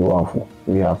see in the WAFU,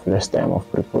 we have less time of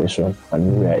preparation,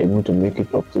 and we are able to make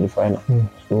it up to the final.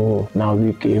 So now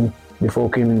before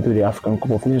we came into the African Cup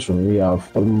of Nations, we have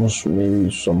almost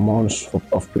maybe some months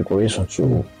of preparation.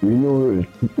 So we know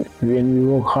when we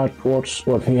work hard towards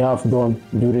what we have done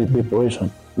during the preparation,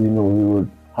 we know we will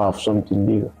have something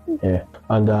bigger. Yeah.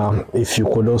 And if you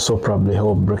could also probably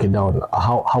help break it down,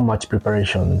 how much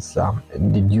preparations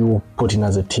did you put in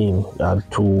as a team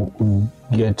to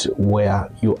get where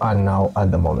you are now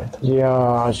at the moment?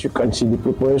 Yeah, as you can see, the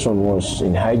preparation was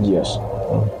in high gears.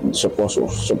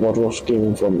 Supporters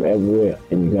came from everywhere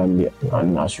in Gambia.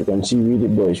 And as you can see, we the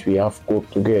boys, we have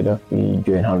worked together, we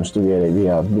join hands together, we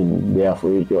have been there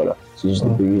for each other since the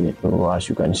beginning. So as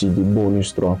you can see, the bond is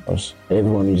strong because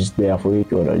everyone is there for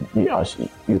each other. As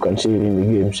you can see it in the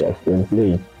game itself, when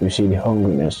playing, you see the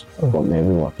hungriness from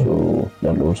everyone. So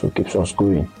that also keeps us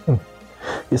going.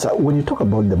 Yes, when you talk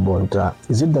about the bond,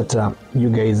 is it that you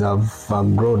guys have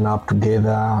grown up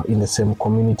together in the same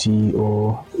community,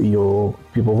 or your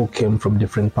people who came from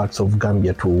different parts of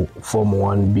Gambia to form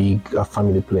one big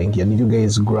family playing here? Did you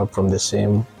guys grow up from the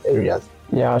same areas?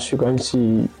 Yeah, as you can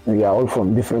see, we are all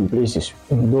from different places.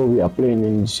 Though we are playing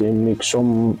in the same league,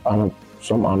 some are not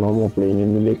some are no more playing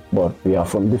in the league, but we are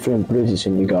from different places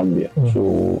in the Gambia.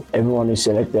 So everyone is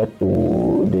selected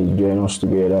to they join us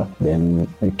together. Then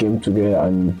we came together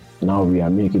and now we are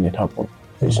making it happen.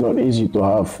 It's not easy to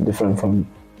have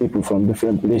people from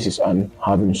different places and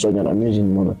having such an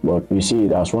amazing moment, but we see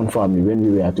it as one family when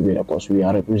we were together because we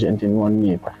are representing one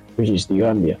name, which is the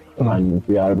Gambia, and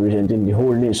we are representing the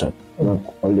whole nation, not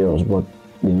only us, but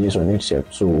the nation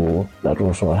itself. So that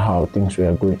was how things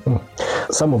were going.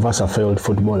 Some of us are failed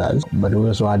footballers, but we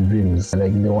also had dreams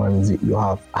like the ones you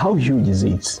have. How huge is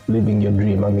it living your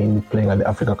dream? I mean, playing at the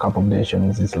Africa Cup of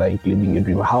Nations is like living your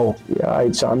dream. How? Yeah,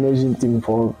 it's an amazing thing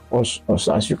for us.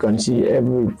 As you can see,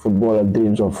 every footballer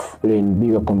dreams of playing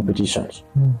bigger competitions.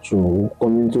 So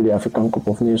coming to the African Cup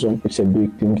of Nations, it's a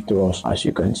big thing to us, as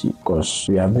you can see, because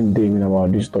we have been dreaming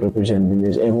about this to represent the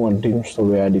nation. Everyone dreams to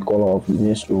wear the color of the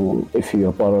nation. So if you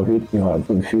are part of it, you have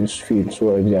to feel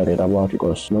so excited about it,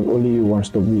 because not only you want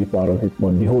to be part of it,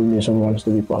 but the whole nation wants to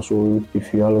be part. So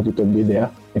if you are lucky to be there,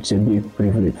 it's a big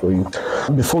privilege for you.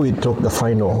 Before we talk the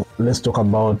final, let's talk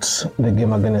about the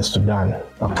game against Sudan.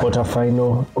 A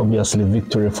quarter-final, obviously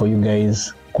victory for you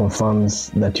guys confirms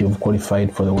that you've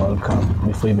qualified for the World Cup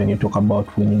before even you talk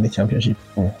about winning the championship.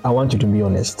 I want you to be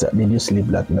honest. Did you sleep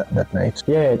that night?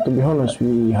 Yeah, to be honest,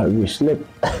 we slept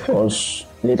because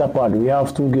later part we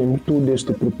have 2 days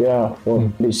to prepare for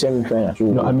the semi-final. So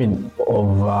no, I mean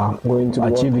of going to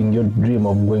achieving your dream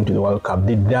of going to the World Cup.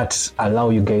 Did that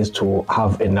allow you guys to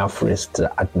have enough rest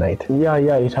at night? Yeah,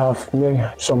 it have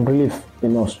made some relief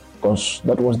in us, because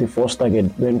that was the first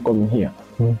target when coming here.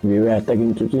 We were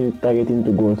targeting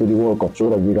to go to the World Cup so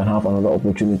that we can have another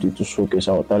opportunity to showcase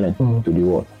our talent to the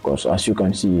world. Because as you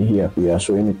can see here, we are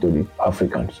showing it to the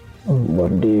Africans.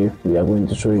 But we are going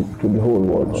to show it to the whole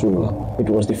world. So it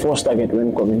was the first target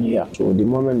when coming here. So the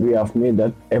moment we have made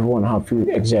that, everyone have feel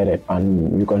excited,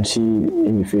 and you can see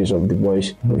in the face of the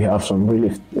boys, we have some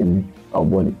relief in our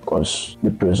body, because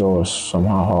the pressure was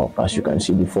somehow, as you can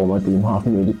see, the former team have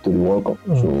made it to the World Cup.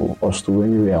 So us too,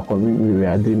 when we were coming, we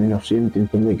were dreaming of same thing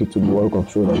to make it to the World Cup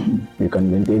so that we can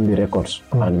maintain the records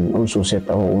and also set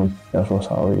our own. That was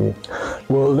how it is.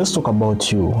 Well, let's talk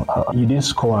about you. You didn't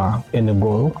score any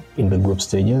goal in the group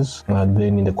stages.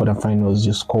 Then in the quarterfinals,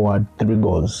 you scored 3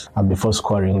 goals before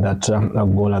scoring that a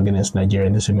goal against Nigeria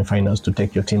in the semi-finals to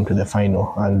take your team to the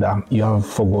final. And you have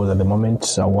 4 goals at the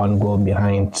moment, 1 goal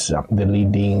behind the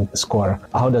leading scorer.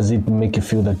 How does it make you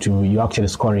feel that you're actually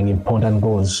scoring important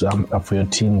goals for your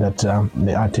team, that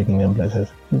they are taking them places?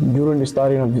 During the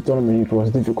starting of the tournament, it was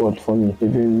difficult for me.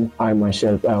 Even I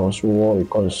myself, I was worried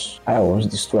because I was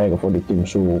the striker for the team.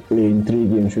 So playing 3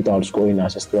 games without scoring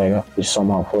as a striker is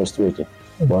somehow frustrating.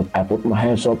 But I put my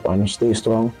hands up and stay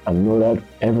strong and know that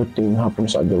everything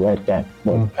happens at the right time.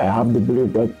 But I have the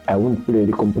belief that I won't play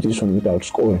the competition without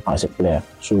scoring as a player.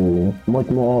 So much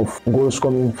more of goals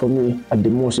coming for me at the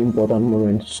most important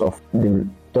moments of the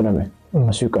tournament.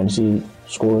 As you can see,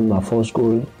 scoring my first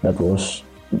goal, that was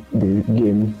the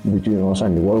game between us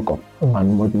and the World Cup.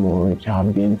 And much more, it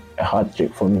has been a hard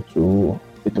trick for me. So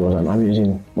it was an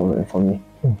amazing moment for me.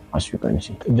 As you can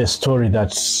see, the story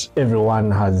that everyone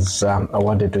has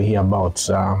wanted to hear about,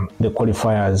 the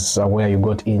qualifiers where you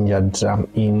got injured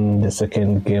in the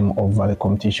second game of the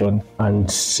competition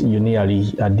and you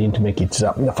nearly didn't make it.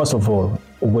 First of all,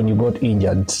 when you got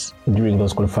injured during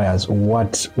those qualifiers,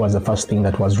 what was the first thing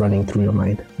that was running through your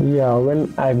mind? Yeah,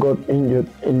 when I got injured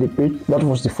in the pitch, that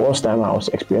was the first time I was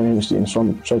experiencing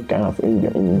some such kind of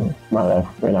injury in my life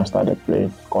when I started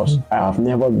playing, because I have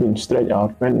never been stretched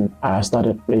out when I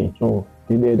started playing. So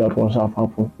the day that was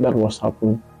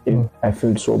happened, I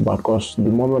felt so bad, because the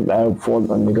moment I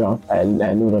fall on the ground, I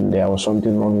knew that there was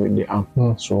something wrong with the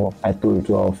arm. So I told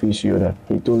to our physio that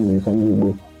he told me, "You can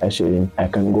go." I said, "I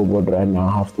can go, but right now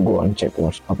I have to go and check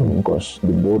what's happening because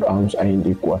the both arms are in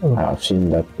equal." I have seen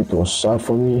that. It was sad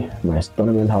for me. My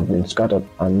tournament have been scattered,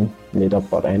 and later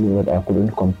part I knew that I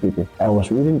couldn't complete it. I was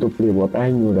willing to play, but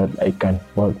I knew that I can.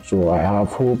 But so I have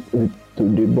hope to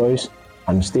the boys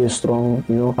and stay strong,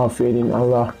 have faith in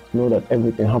Allah, know that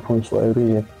everything happens for a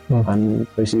reason. And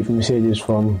receive messages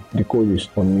from the coaches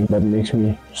for me that makes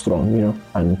me strong,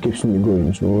 and keeps me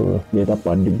going. So later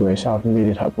part, the boys have made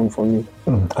it happen for me.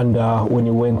 And when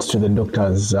you went to the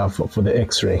doctors for the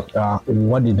X-ray,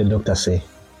 what did the doctor say?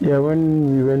 Yeah,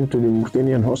 when we went to the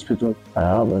Mauritanian hospital,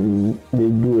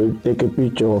 they take a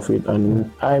picture of it,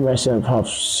 and I myself have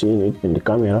seen it in the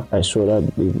camera. I saw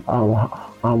that the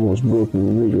arm was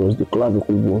broken, which was the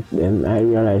clavicle bone. Then I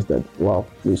realized that, wow,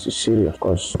 this is serious,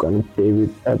 because you cannot play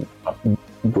with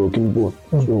broken bone.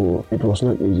 So it was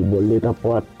not easy, but later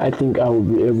part, I think I will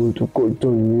be able to coach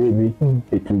maybe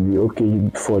it will be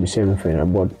okay for the semi-final.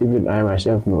 But even I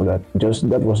myself know that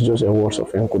that was just a word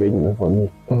of encouragement for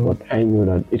me. But I knew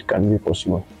that it can be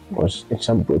possible because it's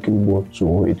a broken bone,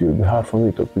 so it will be hard for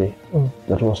me to play.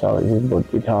 That was how it is, but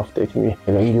it have taken me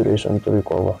a long duration to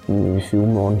recover in a few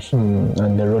months.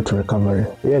 And the road to recovery?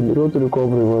 Yeah, the road to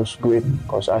recovery was great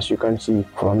because as you can see,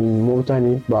 from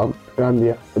Mauritania back to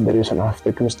Gambia, the reason I've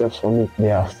taken steps for me. They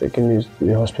have taken me to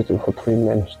the hospital for 3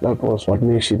 months. That was what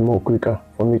makes it more quicker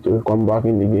for me to come back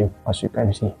in the game, as you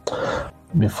can see.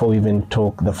 Before we even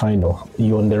talk the final,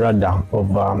 you're on the radar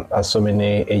of so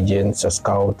many agents,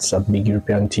 scouts, big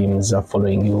European teams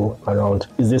following you around.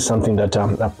 Is this something that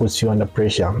puts you under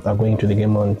pressure going to the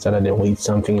game on Saturday, or it's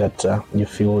something that you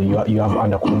feel you have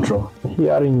under control?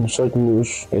 Hearing such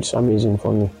news, it's amazing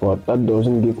for me, but that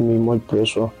doesn't give me much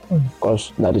pressure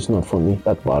because that is not for me.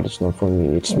 That part is not for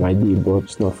me. It's my deal, but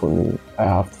it's not for me. I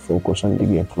have to focus on the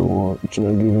game, so it's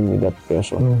not giving me that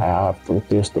pressure. I have to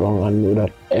stay strong and know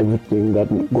that everything that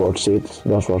God said,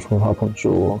 that's what's going to happen.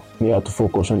 So we have to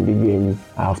focus on the game.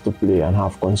 I have to play and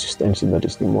have consistency. That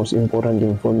is the most important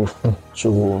thing for me.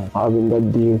 So having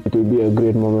that deal, it will be a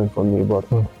great moment for me, but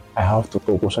I have to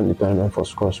focus on the tournament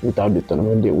first, because without the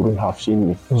tournament, they wouldn't have seen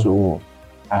me. So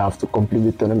I have to complete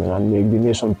the tournament and make the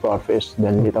nation proud first.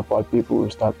 Then later part, people will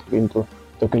start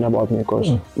talking about me,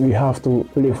 because we have to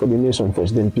play for the nation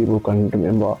first, then people can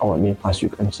remember our name, as you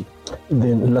can see.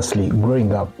 Then lastly,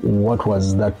 growing up, what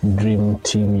was that dream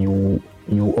team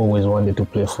you always wanted to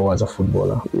play for as a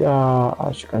footballer? Yeah,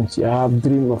 as you can see, I have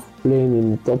dream of playing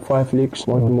in top 5 leagues,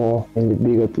 much more in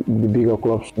the bigger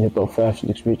clubs in the top 5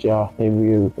 leagues, which are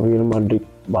maybe Real Madrid,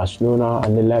 Barcelona,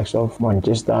 and the likes of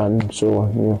Manchester. And so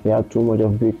we have too much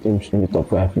of big teams in the top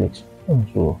 5 leagues.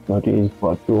 So not easy,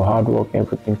 but through hard work,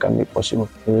 everything can be possible.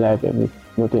 In life,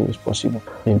 nothing is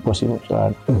impossible.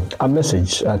 So a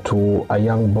message to a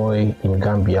young boy in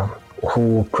Gambia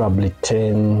who probably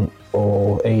 10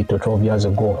 or 8 or 12 years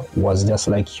ago was just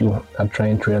like you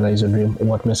trying to realize a dream.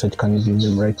 What message can you give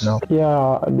them right now?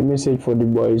 Yeah, the message for the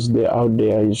boys out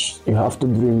there is you have to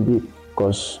dream big.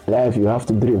 Because life, you have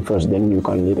to dream first, then you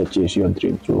can later chase your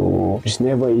dream. So it's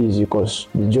never easy, because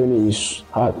the journey is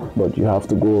hard, but you have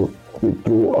to go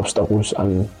through obstacles.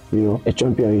 And a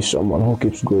champion is someone who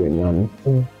keeps going,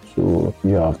 and so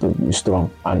you have to be strong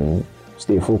and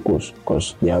stay focused,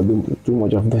 because there have been too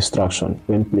much of distraction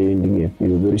when playing the game.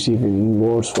 You'll be receiving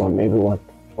words from everyone,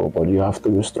 but you have to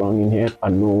be strong in here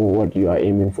and know what you are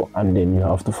aiming for, and then you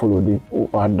have to follow the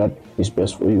path that is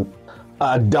best for you.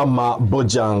 Adama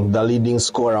Bojang, the leading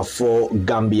scorer for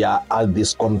Gambia at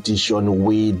this competition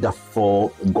with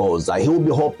 4 goals. He will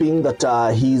be hoping that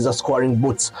his scoring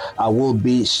boots will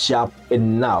be sharp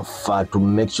enough to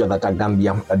make sure that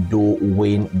Gambia do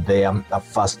win their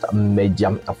first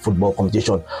major football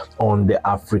competition on the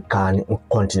African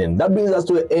continent. That brings us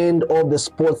to the end of the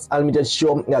Sports Unlimited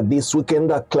show this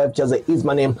weekend. Clive Chaze is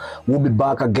my name. We'll be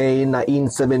back again in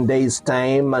 7 days'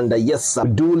 time. And yes, I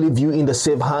do leave you in the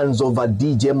safe hands of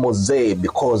DJ Mose,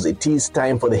 because it is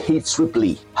time for the Hits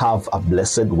Replay. Have a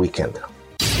blessed weekend.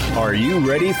 Are you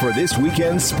ready for this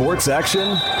weekend's sports action?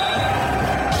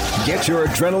 Get your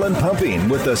adrenaline pumping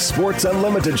with the Sports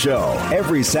Unlimited show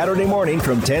every Saturday morning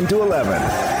from 10 to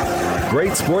 11.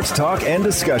 Great sports talk and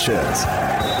discussions.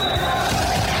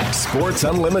 Sports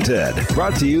Unlimited,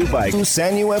 brought to you by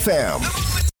Sanu FM.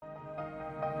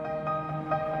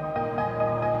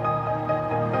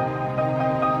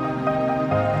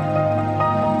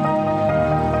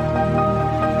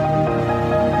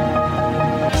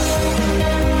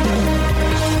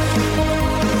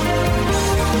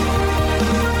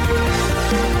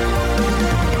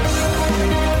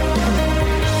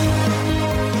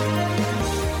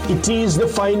 It is the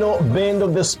final bend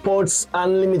of the Sports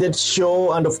Unlimited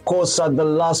show, and of course the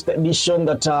last edition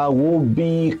that will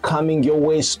be coming your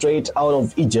way straight out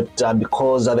of Egypt,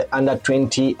 because the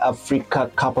Under-20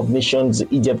 Africa Cup of Nations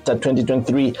Egypt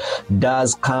 2023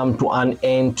 does come to an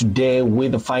end today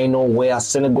with the final, where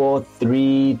Senegal,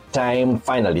 3-time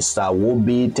finalists, will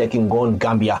be taking on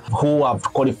Gambia, who have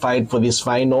qualified for this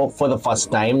final for the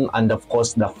first time, and of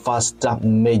course the first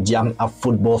major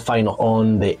football final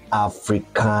on the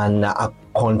African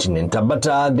continent. But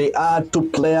there are two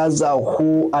players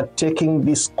who are taking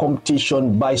this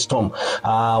competition by storm.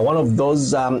 One of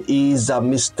those is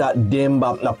Mr.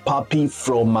 Demba Papi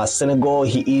from Senegal.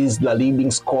 He is the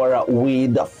leading scorer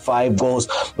with 5 goals.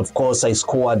 Of course, I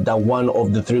scored one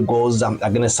of the 3 goals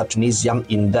against Tunisia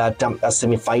in that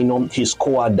semi-final. He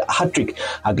scored a hat-trick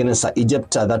against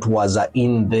Egypt. That was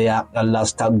in their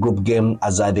last group game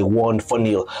as they won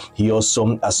 4-0. He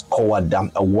also scored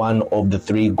one of the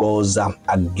 3 goals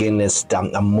against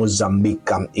Mozambique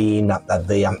in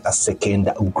their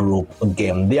second group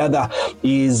game. The other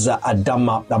is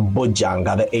Adama Bojang,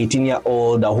 the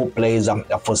 18-year-old who plays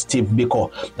for Steve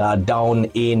Biko down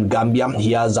in Gambia.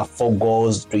 He has 4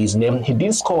 goals to his name. He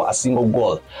didn't score a single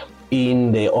goal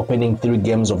in the opening 3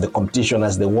 games of the competition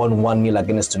as they won 1-0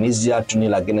 against Tunisia,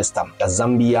 2-0 against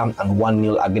Zambia, and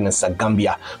 1-0 against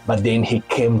Gambia. But then he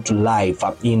came to life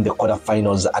in the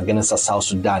quarterfinals against South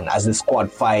Sudan. As they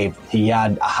scored 5, he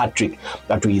had a hat-trick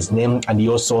to his name, and he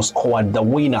also scored the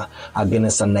winner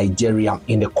against Nigeria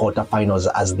in the quarterfinals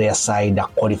as their side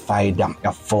qualified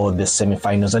for the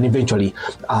semi-finals and eventually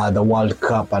the World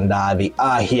Cup. And they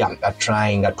are here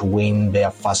trying to win their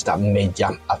first major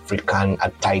African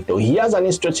title. He has an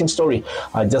interesting story,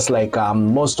 just like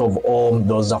most of all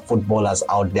those footballers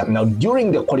out there. Now,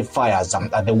 during the qualifiers,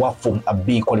 the WAFU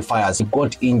B qualifiers, he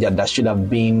got injured. That should have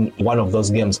been one of those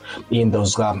games in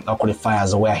those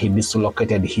qualifiers where he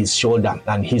dislocated his shoulder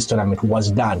and his tournament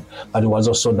was done. But he was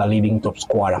also the leading top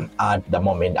scorer at the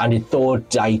moment. And he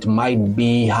thought it might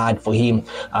be hard for him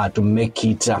to make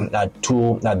it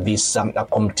to this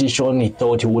competition. He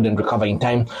thought he wouldn't recover in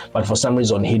time, but for some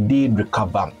reason he did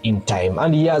recover in time.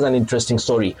 And he has an interesting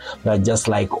story, just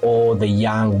like all the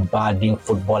young budding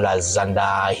footballers, and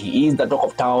he is the talk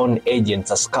of town.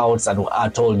 Agents, scouts, and are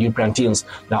told European teams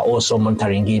are also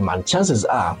monitoring him, and chances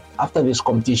are after this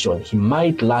competition he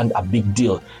might land a big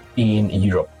deal in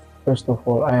Europe. First of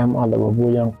all, I am Adama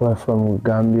Bojang from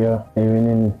Gambia, living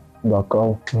in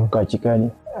Bakau,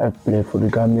 Kachikani. I play for the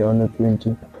Gambia under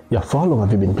 20. Yeah, for how long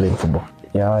have you been playing football?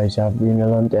 Yeah, it has been a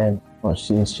long time.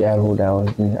 Since childhood,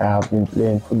 I have been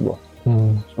playing football.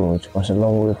 So it was a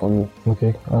long way for me.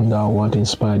 Okay, and what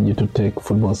inspired you to take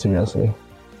football seriously?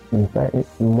 In fact,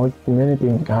 many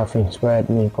things have inspired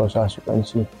me because, as you can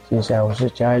see, since I was a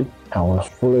child, I was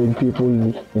following people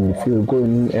in the field,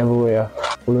 going everywhere,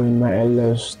 following my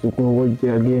elders to go watch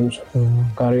their games,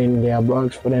 carrying their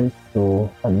bags for them.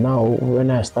 So, and now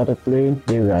when I started playing,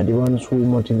 they were the ones who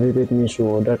motivated me,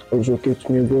 so that also keeps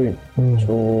me going.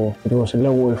 So it was a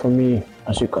long way for me.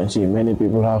 As you can see, many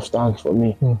people have stands for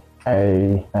me.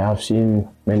 I have seen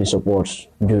many supports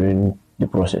during the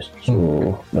process,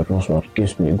 so that was what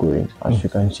keeps me going, as you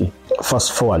can see.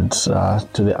 Fast forward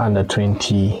to the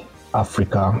under-20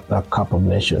 Africa Cup of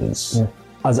Nations.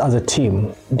 As a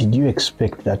team, did you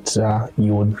expect that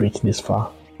you would reach this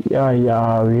far?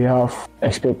 Yeah, we have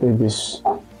expected this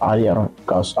earlier,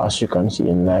 because as you can see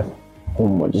in life,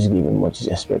 whom much is given, much is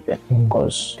expected.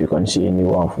 Because you can see in the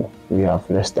WAFU, we have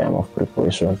less time of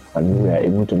preparation and we are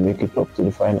able to make it up to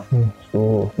the final.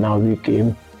 So now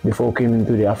before coming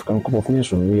into the African Cup of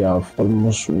Nations, we have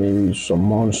almost maybe some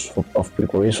months of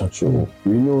preparation. So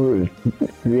we know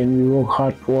when we work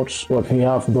hard towards what we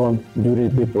have done during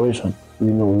the preparation,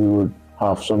 we know we will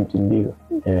have something bigger.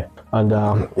 Yeah. And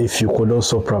if you could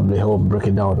also probably help break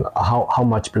it down, how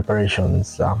much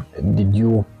preparations did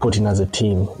you put in as a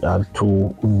team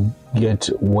to get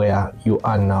where you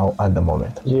are now at the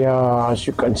moment? Yeah, as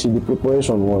you can see, the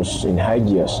preparation was in high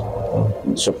gears.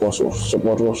 Support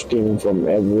was coming from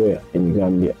everywhere in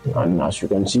Gambia. And as you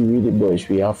can see, we the boys,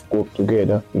 we have worked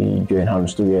together, we join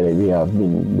hands together, we have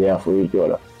been there for each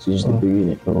other since the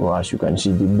beginning. So as you can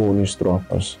see, the bone is strong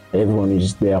because everyone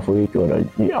is there for each other.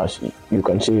 As you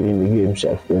can see it in the game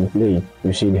itself when playing,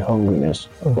 you see the hungriness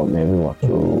from everyone.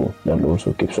 So that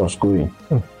also keeps us going.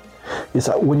 Yes,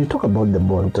 when you talk about the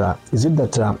bond, is it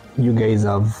that you guys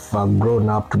have grown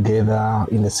up together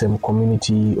in the same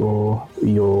community, or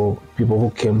you're people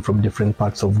who came from different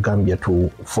parts of Gambia to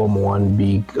form one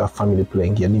big family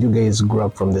playing here? Did you guys grow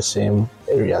up from the same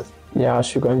areas? Yeah,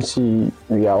 as you can see,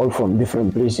 we are all from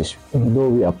different places. Though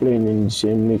we are playing in the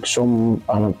same league, some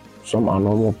are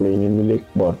normal playing in the league,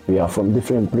 but we are from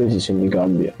different places in the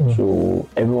Gambia. So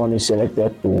everyone is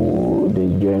selected they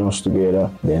join us together.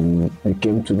 Then we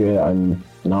came together and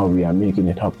now we are making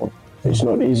it happen. It's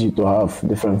not easy to have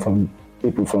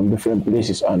people from different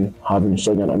places and having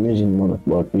such an amazing moment,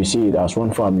 but we see it as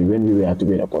one family when we were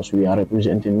together because we are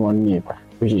representing one name,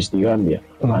 which is the Gambia,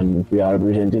 and we are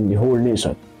representing the whole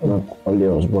nation, not only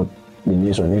us, but the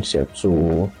nation itself.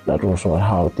 So that was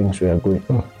how things were going.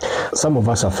 some of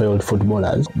us are failed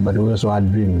footballers, but we also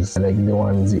had dreams like the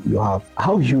ones you have.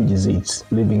 How huge is it,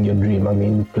 living your dream? I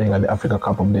mean, playing at the Africa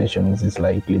Cup of Nations is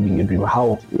like living your dream.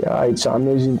 How? Yeah, it's an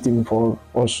amazing thing for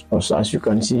us. As you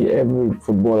can see, every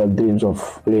footballer dreams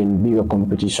of playing bigger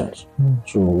competitions.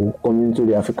 So coming to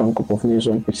the African Cup of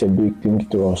Nations, it's a big thing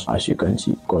to us, as you can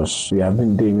see, because we have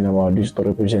been dreaming about this to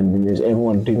represent the nation.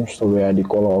 Everyone dreams to wear the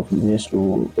color of the nation.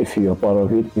 So if you're part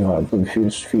of it, you have to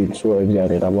feel so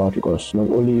excited about it, because not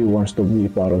only you want to be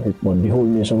part of it, but the whole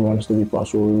nation wants to be part.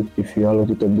 So if you are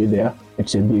lucky to be there,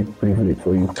 it's a big privilege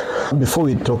for you. Before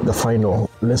we talk the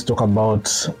final, let's talk about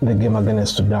the game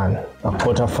against Sudan. A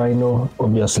quarter-final,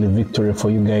 obviously victory for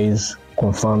you guys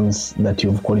confirms that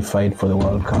you've qualified for the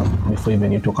World Cup before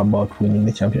even you talk about winning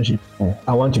the championship.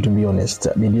 I want you to be honest.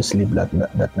 Did you sleep that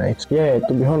night? Yeah,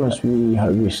 to be honest,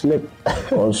 we slept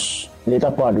because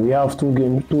later part we have 2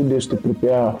 days to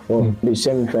prepare for the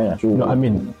semi-final. So no, I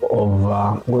mean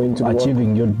of going to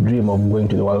achieving your dream of going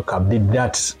to the World Cup. Did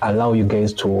that allow you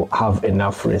guys to have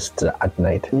enough rest at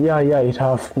night? Yeah, it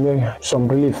have made some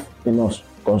relief in us,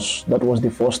 because that was the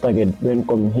first target when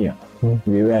coming here.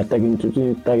 We were targeting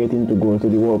to go to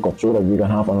the World Cup so that we can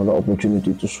have another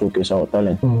opportunity to showcase our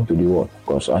talent to the world.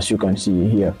 Because as you can see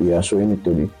here, we are showing it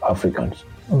to the Africans,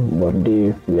 but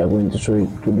we are going to show it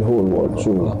to the whole world.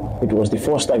 So it was the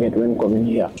first target when coming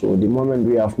here. So the moment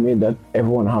we have made that,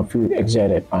 everyone have feel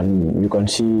excited, and you can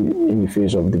see in the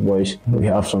face of the boys, we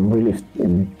have some relief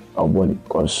in our body,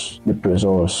 because the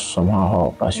pressure was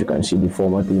somehow, as you can see, the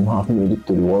former team have made it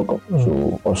to the World Cup.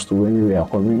 So us too, when we were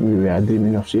coming, we were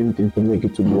dreaming of same thing to make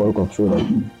it to the World Cup so that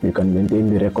we can maintain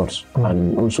the records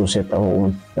and also set our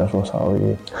own. That was how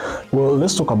we... Well,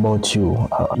 let's talk about you.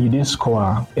 You didn't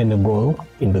score any goal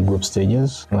in the group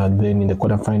stages. Then in the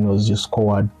quarterfinals, you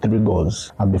scored 3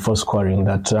 goals before scoring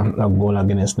that goal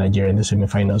against Nigeria in the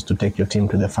semi-finals to take your team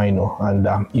to the final. And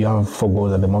you have 4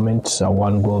 goals at the moment,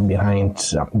 1 goal behind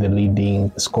the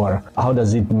leading scorer. How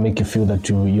does it make you feel that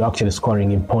you're actually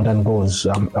scoring important goals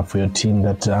for your team,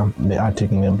 that they are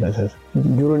taking them places?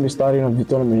 During the starting of the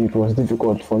tournament, it was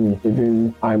difficult for me.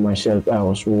 Even I myself, I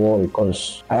was worried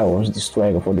because I was the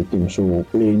striker for the team. So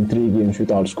playing 3 games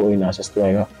without scoring as a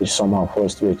striker is somehow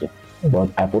frustrating. But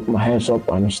I put my hands up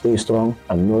and stay strong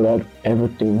and know that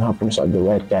everything happens at the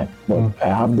right time. But I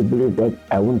have the belief that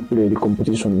I won't play the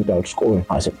competition without scoring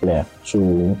as a player. So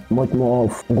much more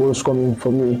of goals coming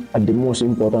for me at the most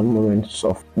important moments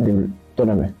of the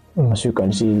tournament. As you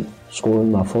can see,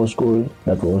 scoring my first goal,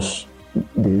 that was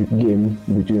the game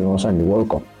between us and the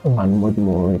World Cup. And much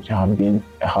more, it has been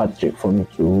a hard trick for me.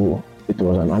 So it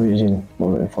was an amazing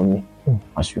moment for me.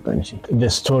 As you can see, the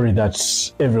story that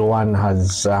everyone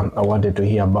has wanted to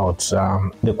hear about,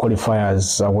 the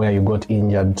qualifiers where you got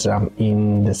injured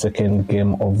in the second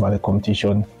game of the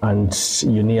competition and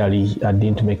you nearly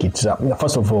didn't make it.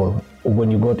 First of all,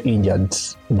 when you got injured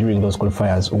during those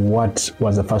qualifiers, what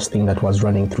was the first thing that was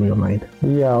running through your mind?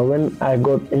 Yeah, when I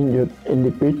got injured in the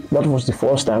pitch, that was the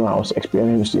first time I was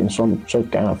experiencing some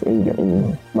such kind of injury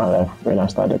in my life when I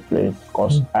started playing,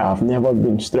 because I have never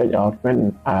been stretched out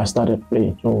when I started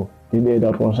playing. So the day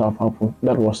that was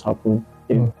happened,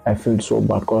 I felt so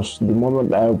bad, because the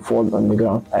moment I fall on the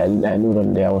ground, I knew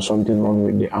that there was something wrong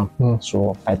with the arm.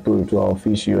 So I told to our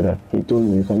physio that, he told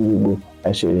me, "Can you go?"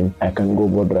 I said, "I can go,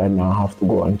 but right now I have to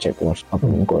go and check what's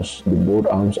happening, because the both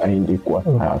arms are in the quad."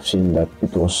 I have seen that.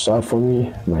 It was sad for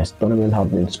me. My tournament have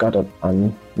been scattered,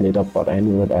 and later part I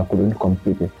knew that I couldn't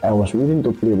complete it. I was willing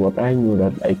to play, but I knew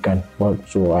that I can. But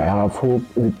so I have hope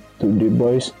to the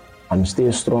boys and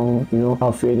stay strong,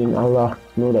 have faith in Allah,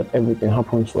 know that everything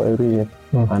happens for a reason,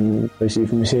 and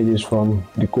receive messages from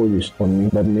the coaches for me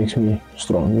that makes me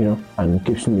strong, and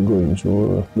keeps me going.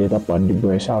 So later part, the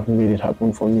boys have made it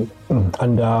happen for me.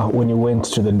 And when you went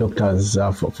to the doctors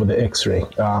for the x-ray,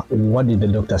 what did the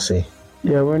doctor say?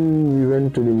 Yeah, when we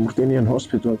went to the Mauritanian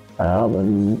hospital,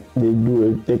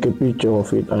 they take a picture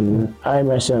of it, and I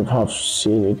myself have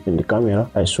seen it in the camera.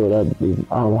 I saw that the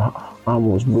arm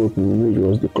was broken, which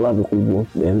was the clavicle bone.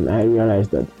 Then I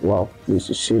realized that, wow, this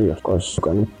is serious, because you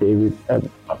cannot play with a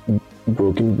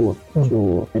broken bone.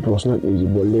 So it was not easy,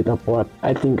 but later part,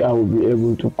 I think I will be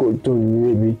able to coach,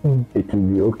 maybe it will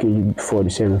be okay before the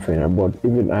semi-final. But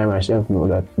even I myself know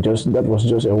that that was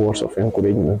just a word of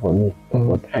encouragement for me.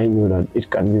 But I knew that it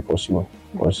can be possible,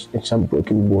 because it's a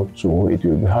broken bone, so it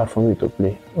will be hard for me to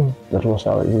play. That was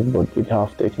how it is, but it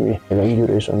have taken me a long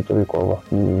duration to recover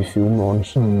in a few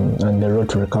months. And the road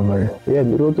to recovery? Yeah,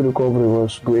 the road to recovery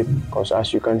was great, because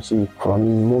as you can see,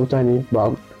 from Mauritania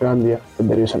back to Gambia, the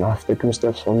Federation have taken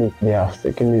steps for me. They have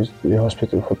taken me to the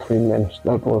hospital for 3 months.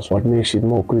 That was what makes it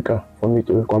more quicker for me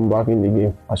to come back in the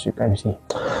game, as you can see.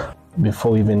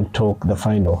 before we even talk the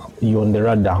final, you're on the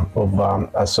radar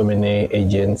of so many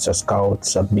agents,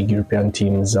 scouts, big European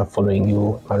teams following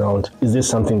you around. Is this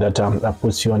something that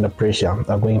puts you under pressure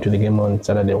going to the game on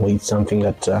Saturday, or it's something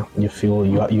that you feel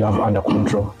you have under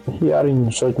control?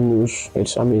 Hearing such news,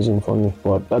 it's amazing for me,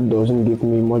 but that doesn't give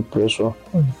me much pressure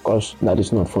because that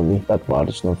is not for me. That part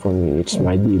is not for me. It's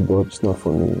my deal, but it's not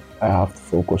for me. I have to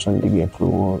focus on the game.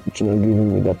 So it's not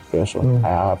giving me that pressure. I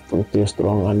have to stay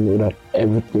strong and know that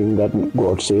everything that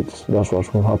God said, that's what's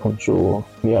going to happen. So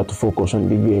we have to focus on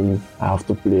the game. I have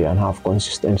to play and have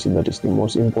consistency. That is the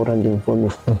most important thing for me.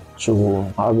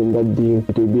 So having that deal,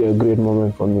 it will be a great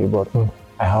moment for me, but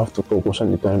I have to focus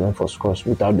on the tournament first, because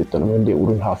without the tournament, they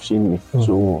wouldn't have seen me.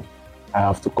 So I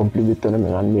have to complete the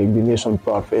tournament and make the nation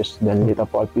proud first. Then later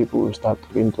part, people will start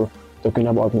talking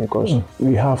about me, because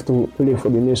we have to play for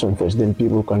the nation first, then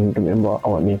people can remember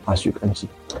our name, as you can see.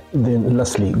 Then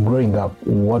lastly, growing up,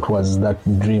 what was that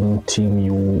dream team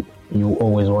you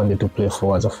always wanted to play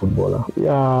for as a footballer?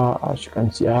 Yeah, as you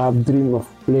can see, I have dream of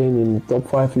playing in top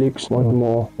 5 leagues, much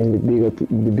more in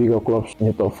the bigger clubs in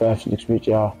the top 5 leagues, which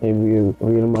are maybe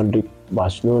Real Madrid,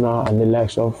 Barcelona, and the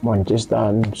likes of Manchester.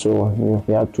 And so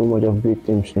there are too much of big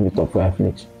teams in the top 5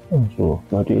 leagues. So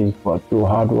not easy, but through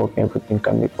hard work, everything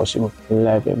can be possible. In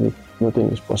life, nothing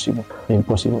is possible.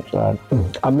 Impossible. So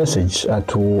a message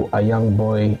to a young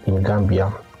boy in Gambia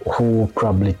who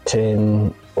probably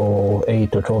 10 or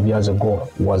 8 or 12 years ago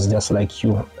was just like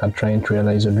you and trying to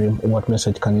realize a dream. What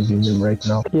message can you give them right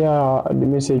now? Yeah, the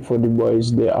message for the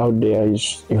boys out there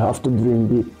is you have to dream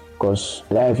big. Because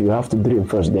life, you have to dream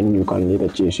first, then you can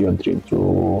later chase your dream.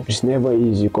 So it's never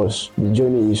easy, because the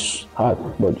journey is hard,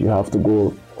 but you have to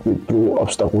go through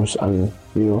obstacles. And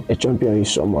a champion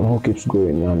is someone who keeps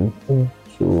going, and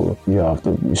so you have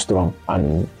to be strong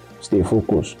and stay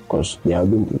focused, because there have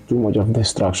been too much of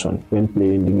distraction when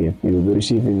playing the game. You'll be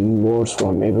receiving words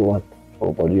from everyone,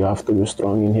 but you have to be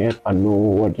strong in here and know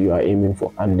what you are aiming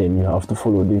for, and then you have to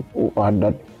follow the path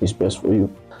that is best for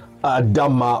you.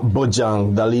 Adama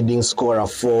Bojang, the leading scorer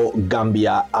for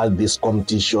Gambia at this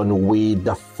competition with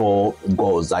 4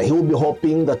 goals. He will be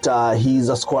hoping that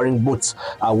his scoring boots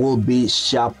will be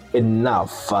sharp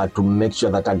enough to make sure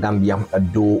that Gambia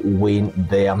do win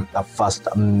their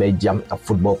first major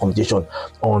football competition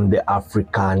on the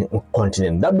African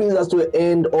continent. That brings us to the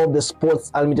end of the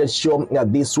Sports Unlimited show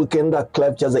this weekend.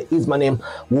 Clive Chaze is my name.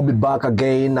 We'll be back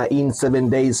again in 7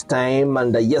 days' time.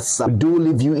 And yes, I do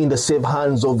leave you in the safe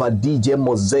hands of DJ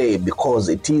Mose, because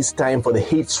it is time for the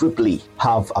Hits Replay.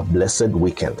 Have a blessed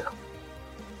weekend.